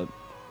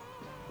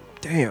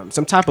 damn,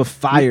 some type of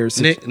fire.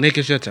 Nick,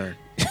 it's your turn.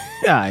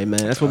 All right, man,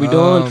 that's what we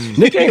doing. Um,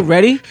 Nick ain't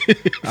ready.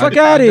 Fuck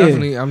I out of here.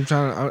 definitely,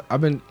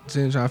 I've been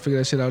trying to figure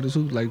that shit out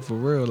too. Like for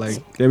real.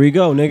 Like There we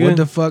go, nigga. what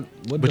the fuck?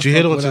 What But the you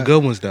hit fuck on would some I-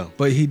 good ones though.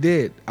 But he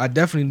did. I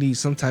definitely need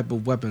some type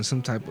of weapon,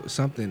 some type of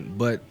something.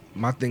 But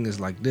my thing is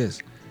like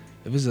this: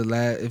 if it's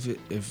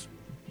if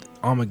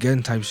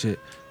Armageddon type shit,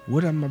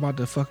 what am I about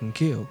to fucking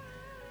kill?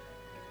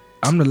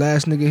 I'm the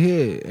last nigga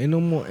here. Ain't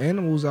no more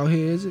animals out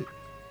here, is it?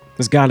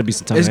 There's got to be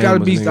some type It's of got to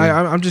be. animals, Like,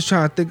 nigga. I'm just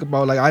trying to think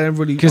about. Like I didn't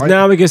really. Because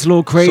now it gets a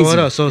little crazy. So what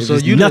else? So If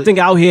there's you the- nothing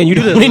out here and you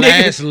You the the only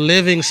nigga. last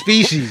living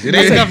species. It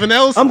ain't nothing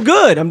else. I'm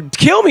good.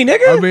 Kill me,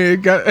 nigga. I mean,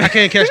 it got. I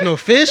can't catch no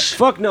fish.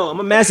 Fuck no. I'm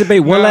gonna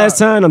masturbate one last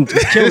time. I'm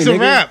just killing It's me, a nigga.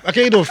 wrap. I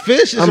can't eat no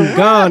fish. It's a I'm wrap.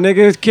 gone,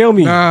 nigga. Kill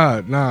me.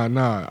 Nah.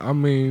 I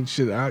mean,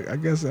 shit. I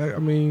guess. I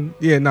mean,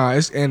 yeah. Nah.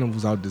 It's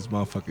animals out this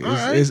motherfucker.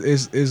 Alright.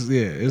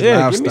 It's Yeah,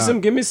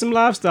 livestock. give me some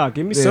livestock.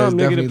 Give me Yeah, something,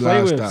 it's nigga, to definitely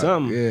play with. livestock.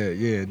 Something.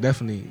 Yeah,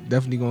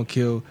 definitely gonna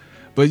kill.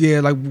 But yeah,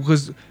 like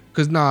because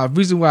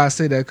reason why I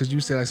say that because you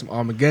said like some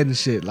Armageddon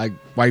shit like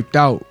wiped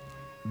out.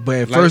 But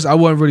at Like- first I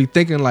wasn't really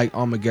thinking like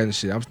Armageddon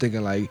shit. I was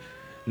thinking like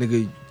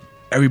nigga,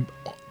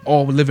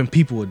 all living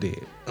people are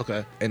dead,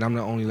 Okay. and I'm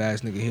the only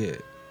last nigga here.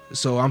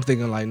 So I'm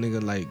thinking like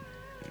nigga like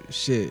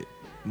shit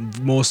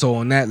more so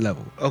on that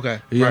level. Okay.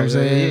 You know what I'm Right,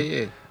 saying? Yeah.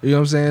 You know what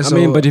I'm saying? I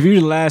mean, but if you're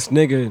the last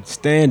nigga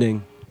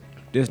standing,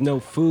 there's no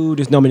food.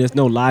 There's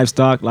no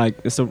livestock. Like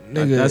it's a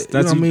nigga, that's you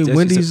know what I mean? that's-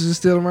 Wendy's is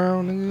still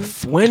around,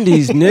 nigga.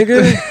 Wendy's,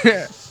 nigga.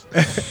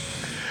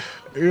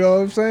 You know what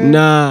I'm saying?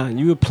 Nah,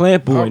 you a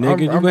plant boy, I'm- nigga.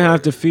 You're I'm- gonna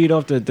have to feed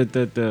off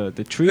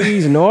the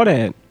trees and all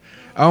that.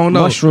 I don't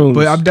know. Mushrooms.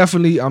 But I'm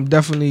definitely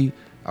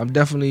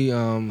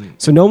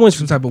So no one's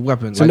some type of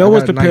weapon. so Like, no I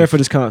one's got a prepared knife. for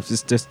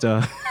this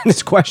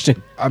this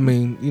question. I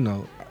mean, you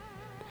know,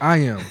 I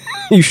am.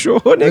 You sure,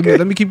 nigga?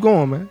 Let me keep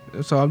going, man.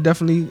 So I'm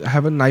definitely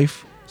have a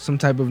knife, some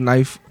type of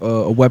knife,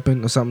 a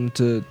weapon or something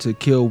to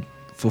kill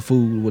for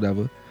food,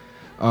 whatever.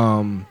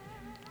 I'm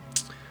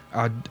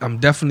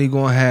definitely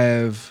gonna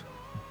have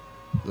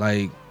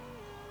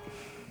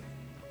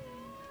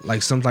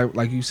like some type,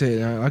 like you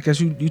said. I guess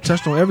you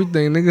touched on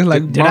everything, nigga.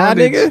 Like Did I,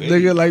 bondage, nigga?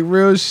 nigga, like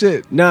real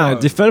shit. Nah,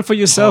 defend for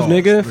yourself, Pause,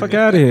 nigga. Fuck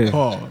out of here.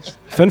 Pause.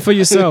 Fend for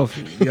yourself.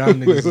 Y'all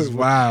niggas is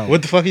wild.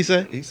 What the fuck he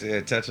said? He said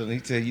you touched on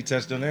everything. He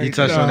touched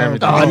on Nah.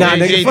 everything. Oh, nah,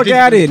 You nigga, ain't- fuck you-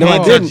 outta here. No, you I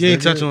ain't didn't. touch- You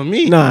ain't touching on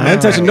me. Nah, I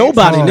ain't touching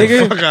nobody, Pause.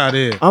 nigga. Fuck out of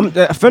here. I'm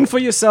fend for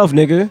yourself,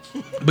 nigga.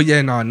 But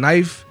yeah, no,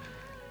 knife.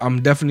 I'm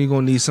definitely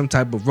gonna need some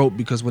type of rope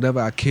because whatever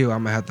I kill, I'm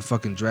gonna have to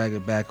fucking drag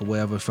it back or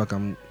whatever fuck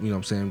I'm, you know what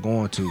I'm saying,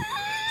 going to.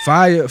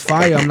 Fire,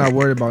 I'm not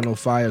worried about no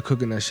fire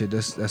cooking that shit.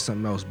 That's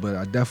something else. But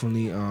I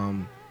definitely,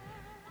 I'm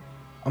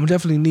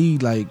definitely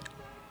need like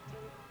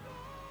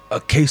a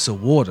case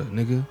of water,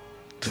 nigga.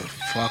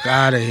 Fuck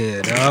out of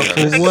here, dog. Yeah, For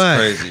this is what?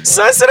 crazy, bro.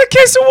 Son said a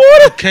case of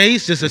water.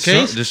 Case? Just a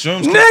case? The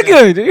shrooms.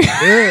 Nigga.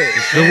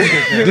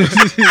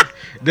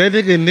 That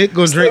nigga Nick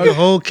gonna drink the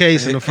whole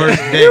case in the first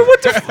day.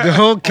 What the The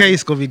whole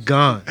case gonna be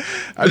gone.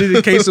 I need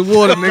a case of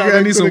water, nigga.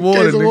 I need some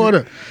water, Case of nigga.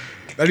 water.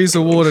 I need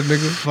some water,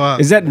 nigga. Fuck.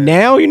 Is that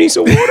now you need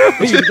some water?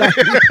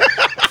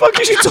 Fuck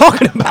is you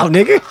talking about,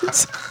 nigga?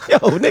 Yo,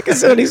 nigga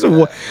said he need some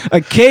water. A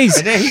case.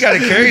 And then he got to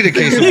carry the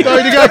case. So you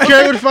gotta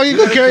carry what the fuck you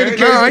gonna carry the case?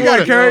 Nah, I ain't of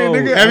gotta water? carry it,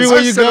 nigga. Everywhere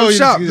you set go, up you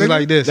shop, just nigga.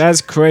 like this.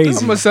 That's crazy.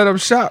 I'm gonna set up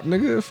shop,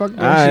 nigga. Fuck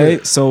that All shit.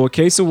 right, so a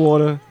case of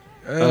water,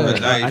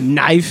 a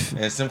knife,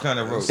 and some kind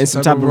of rope. and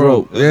some type of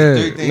rope. Those are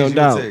Yeah. 3 things No you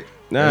doubt. would take.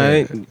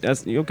 Nah,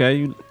 that's okay.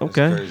 You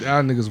okay? Crazy.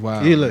 Y'all niggas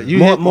wild. You look, you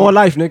More, hit, more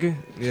life, nigga.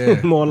 yeah,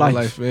 more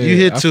life. yeah. you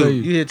hit I feel two.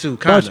 you. You hit two.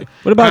 About Kinda. you-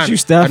 what about you,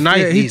 Steph? A knife.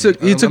 Yeah, he easy. took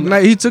two the of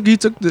knife.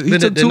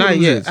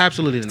 them Yeah, shits.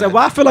 absolutely. The So, knife.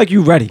 well, I feel like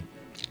you ready.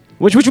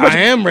 Which I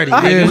am ready.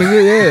 Yeah, nigga.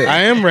 nigga, yeah. I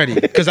am ready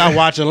because I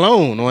watch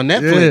Alone on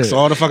Netflix Yeah.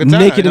 all the fucking time.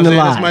 Naked You know and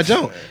what I'm saying? Alive. That's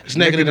my joke. It's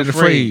naked, and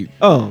afraid.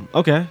 Oh,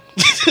 okay.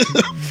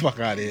 Fuck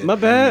out of here. My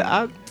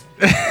bad.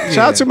 Shout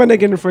out to my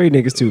nigga and afraid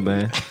niggas too,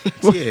 man.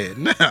 Yeah,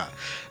 nah.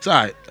 It's all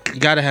right. You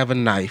gotta have a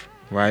knife,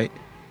 right?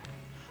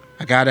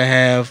 I gotta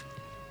have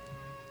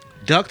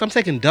duct. I'm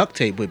taking duct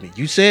tape with me.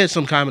 You said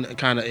some kind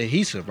of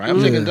adhesive, right?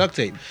 I'm taking duct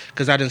tape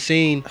because I done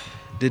seen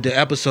the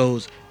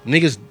episodes.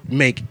 Niggas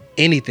make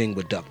anything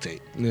with duct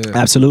tape. Yeah.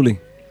 Absolutely.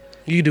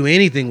 You can do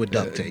anything with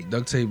duct tape.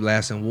 Duct tape,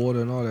 glass, and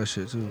water, and all that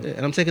shit too. Yeah,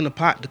 and I'm taking the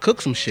pot to cook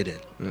some shit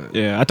in.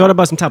 Yeah, I thought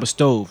about some type of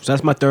stove. So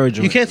that's my third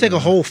joint. You can't take a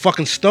whole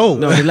fucking stove.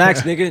 No,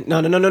 relax, nigga.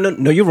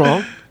 No, you're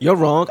wrong. You're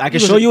wrong. I can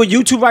show you a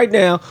YouTube right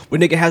now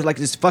where nigga has like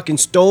this fucking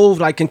stove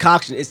like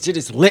concoction. It's shit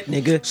is lit,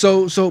 nigga.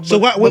 So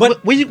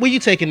Where you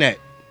taking that?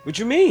 What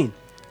you mean?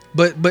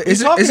 But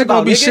is talking it gonna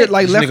about, be nigga? shit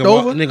like This left nigga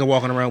over? nigga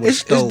walking around with a It's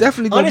stove.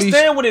 definitely gonna be.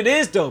 Understand what it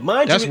is though.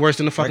 Mind That's you. worse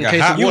than the fucking Like a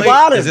case hot of You plate?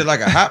 wildin'. Is it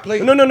like a hot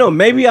plate? No.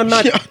 Maybe I'm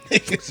not.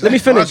 niggas Let me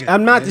finish. fucking-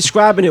 I'm not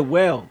describing it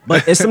well,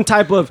 but it's some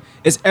type of.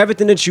 It's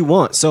everything that you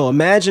want. So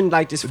imagine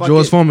like this fucking.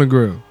 George Foreman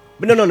grill.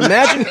 But no.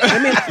 Imagine.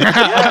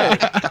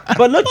 Yeah.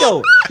 But look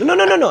though.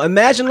 No.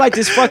 Imagine like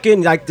this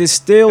fucking like this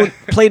steel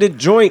plated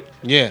joint.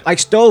 Yeah. Like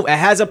stove. It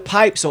has a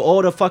pipe, so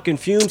all the fucking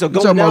fumes are You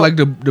going talking out. about like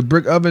the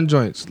brick oven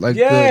joints, like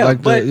Yeah,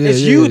 but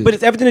it's you. yeah. But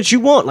it's everything that you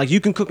want. Like you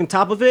can cook on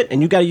top of it,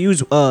 and you gotta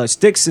use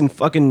sticks and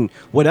fucking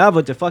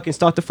whatever to fucking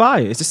start the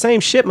fire. It's the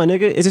same shit, my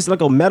nigga. It's just like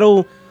a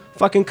metal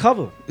fucking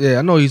cover. Yeah,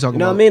 I know what you're talking You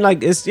know about. what I mean?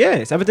 Like it's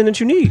everything that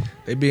you need.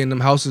 They be in them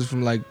houses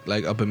from like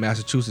up in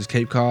Massachusetts,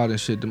 Cape Cod and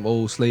shit. Them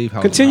old slave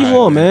houses. Continue All right,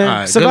 on, man. All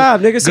right,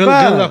 Survive, nigga.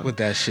 Survive. Good luck with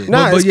that shit.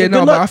 Nah, But it's yeah, good no,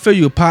 but luck. I feel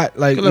you a pot.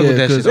 Like Good luck with yeah,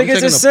 that shit. 'cause- I'm Nigga,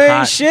 it's taking the a same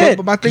pot. shit.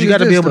 But my thing You is got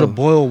to be this, able to though.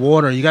 boil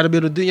water. You got to be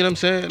able to do. You know what I'm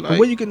saying? But Like,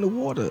 where you getting the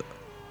water?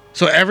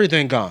 so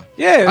everything gone.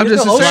 Yeah, I'm nigga,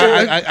 just oh, So saying-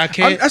 shit. I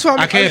can't. That's why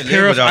I can't live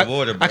purify. without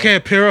water, bro. I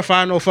can't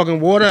purify no fucking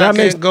water. That I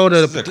makes- can't go to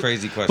This is a the.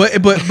 crazy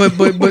question.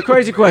 But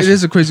Crazy question. It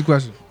is a crazy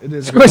question. It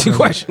is It's a crazy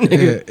question,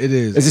 nigga. Yeah, it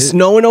is. Is it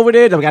snowing over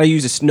there? I gotta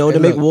use the snow to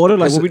make water.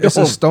 Like what we doing? It's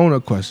a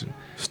stoner question.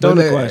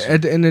 Stoner But question.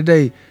 At the end of the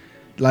day,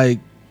 like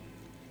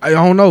I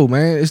don't know,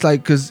 man. It's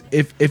like because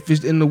if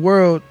it's in the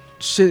world,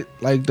 shit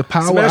like the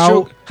power Smash out,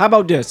 your- How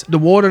about this? the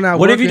water not.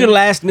 What if working, you the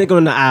last nigga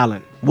on the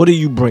island? What are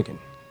you bringing?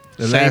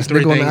 the Same last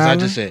three nigga on things the I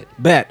island? just said.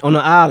 Bet on the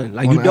island.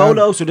 Like On you the don't island.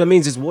 know, so that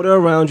means there's water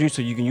around you,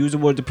 so you can use the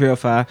water to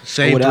purify. or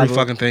Same whatever. three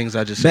fucking things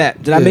I just said.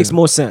 Bet that Yeah. makes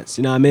more sense.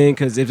 You know what I mean?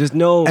 Because if there's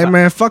no, Hey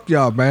man, fuck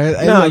y'all, man.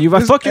 Hey, nah, look, you right.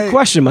 this- Fuck your hey,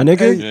 question, my nigga.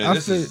 Hey, Yeah, I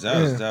this feel- is-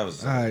 that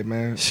was- all right,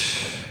 man.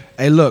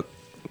 Hey, look,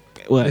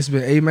 What? it's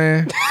been a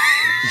man.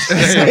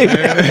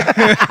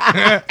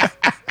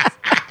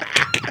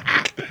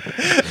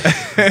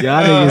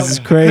 Y'all niggas is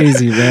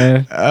crazy,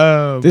 man.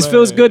 This man.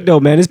 feels good though,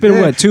 man. It's been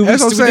Yeah, what 2 weeks?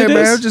 That's what I'm since we saying, did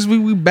man. this? It's just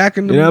we back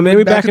in the. You know what I mean?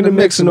 We back in the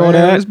mix and all man.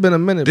 that. It's been a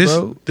minute,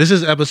 bro. This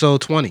is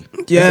episode 20.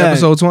 Yeah,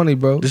 It's episode 20,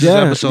 bro. This is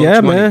yeah, episode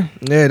yeah, 20. man.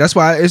 Yeah, that's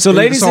why it's So, it's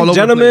ladies all and over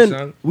the gentlemen, place,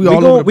 son. we all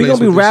over the gonna place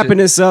be with wrapping shit.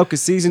 this up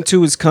because season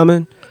 2 is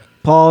coming.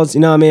 Pause.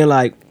 You know what I mean?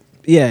 Like,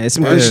 yeah, it's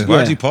some good shit.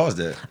 Why'd Yeah. you pause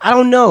that? I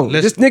don't know.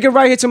 Let's- This nigga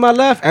right here to my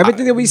left,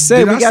 everything that we say,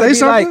 did we I gotta say be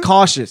something? like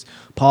cautious.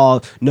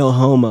 Pause. No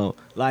homo.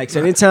 Like, so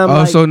anytime Oh,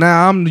 like, so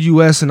now I'm the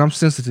U.S. and I'm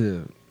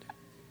sensitive.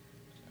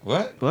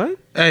 What? what?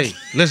 Hey,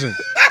 listen.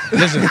 Y'all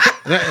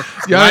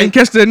Like- didn't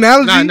catch the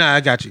analogy? Nah, I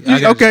got you. I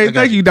got Okay, you. I got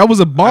thank you. That was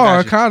a bar,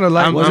 you. kind of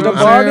like. I'm- Was it I'm- a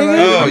bar, saying?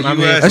 nigga? Oh, I'm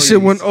US. That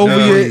shit went over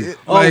No. your.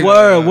 Oh, like,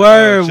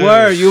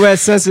 word.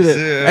 U.S. sensitive.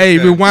 Yeah, Hey,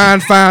 okay.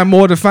 rewind, find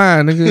more to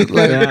find, nigga.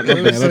 Like, Yeah,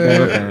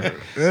 my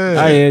bad.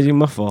 I hear you,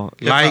 my fault.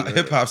 Like,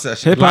 Hip hop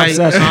session. Hip hop like,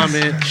 sessions.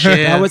 comment,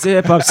 share. I went to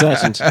hip hop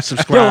sessions.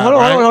 Subscribe. Yo, hold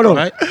on.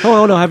 right?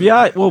 Hold on. Have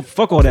y'all? Well,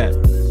 fuck all that.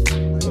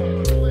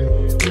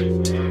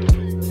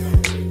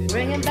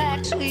 Bringing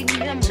back sweet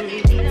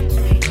memories.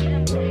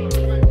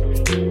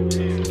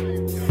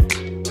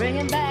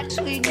 Bringing back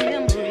sweet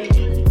memories.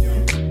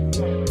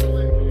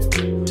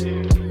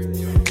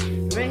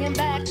 Bringing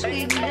back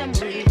sweet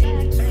memories.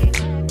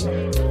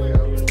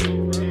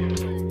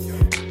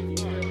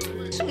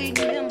 Sweet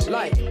memories.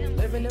 Like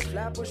living in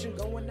Flatbush and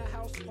going to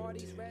house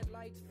parties, red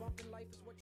lights, bumping life is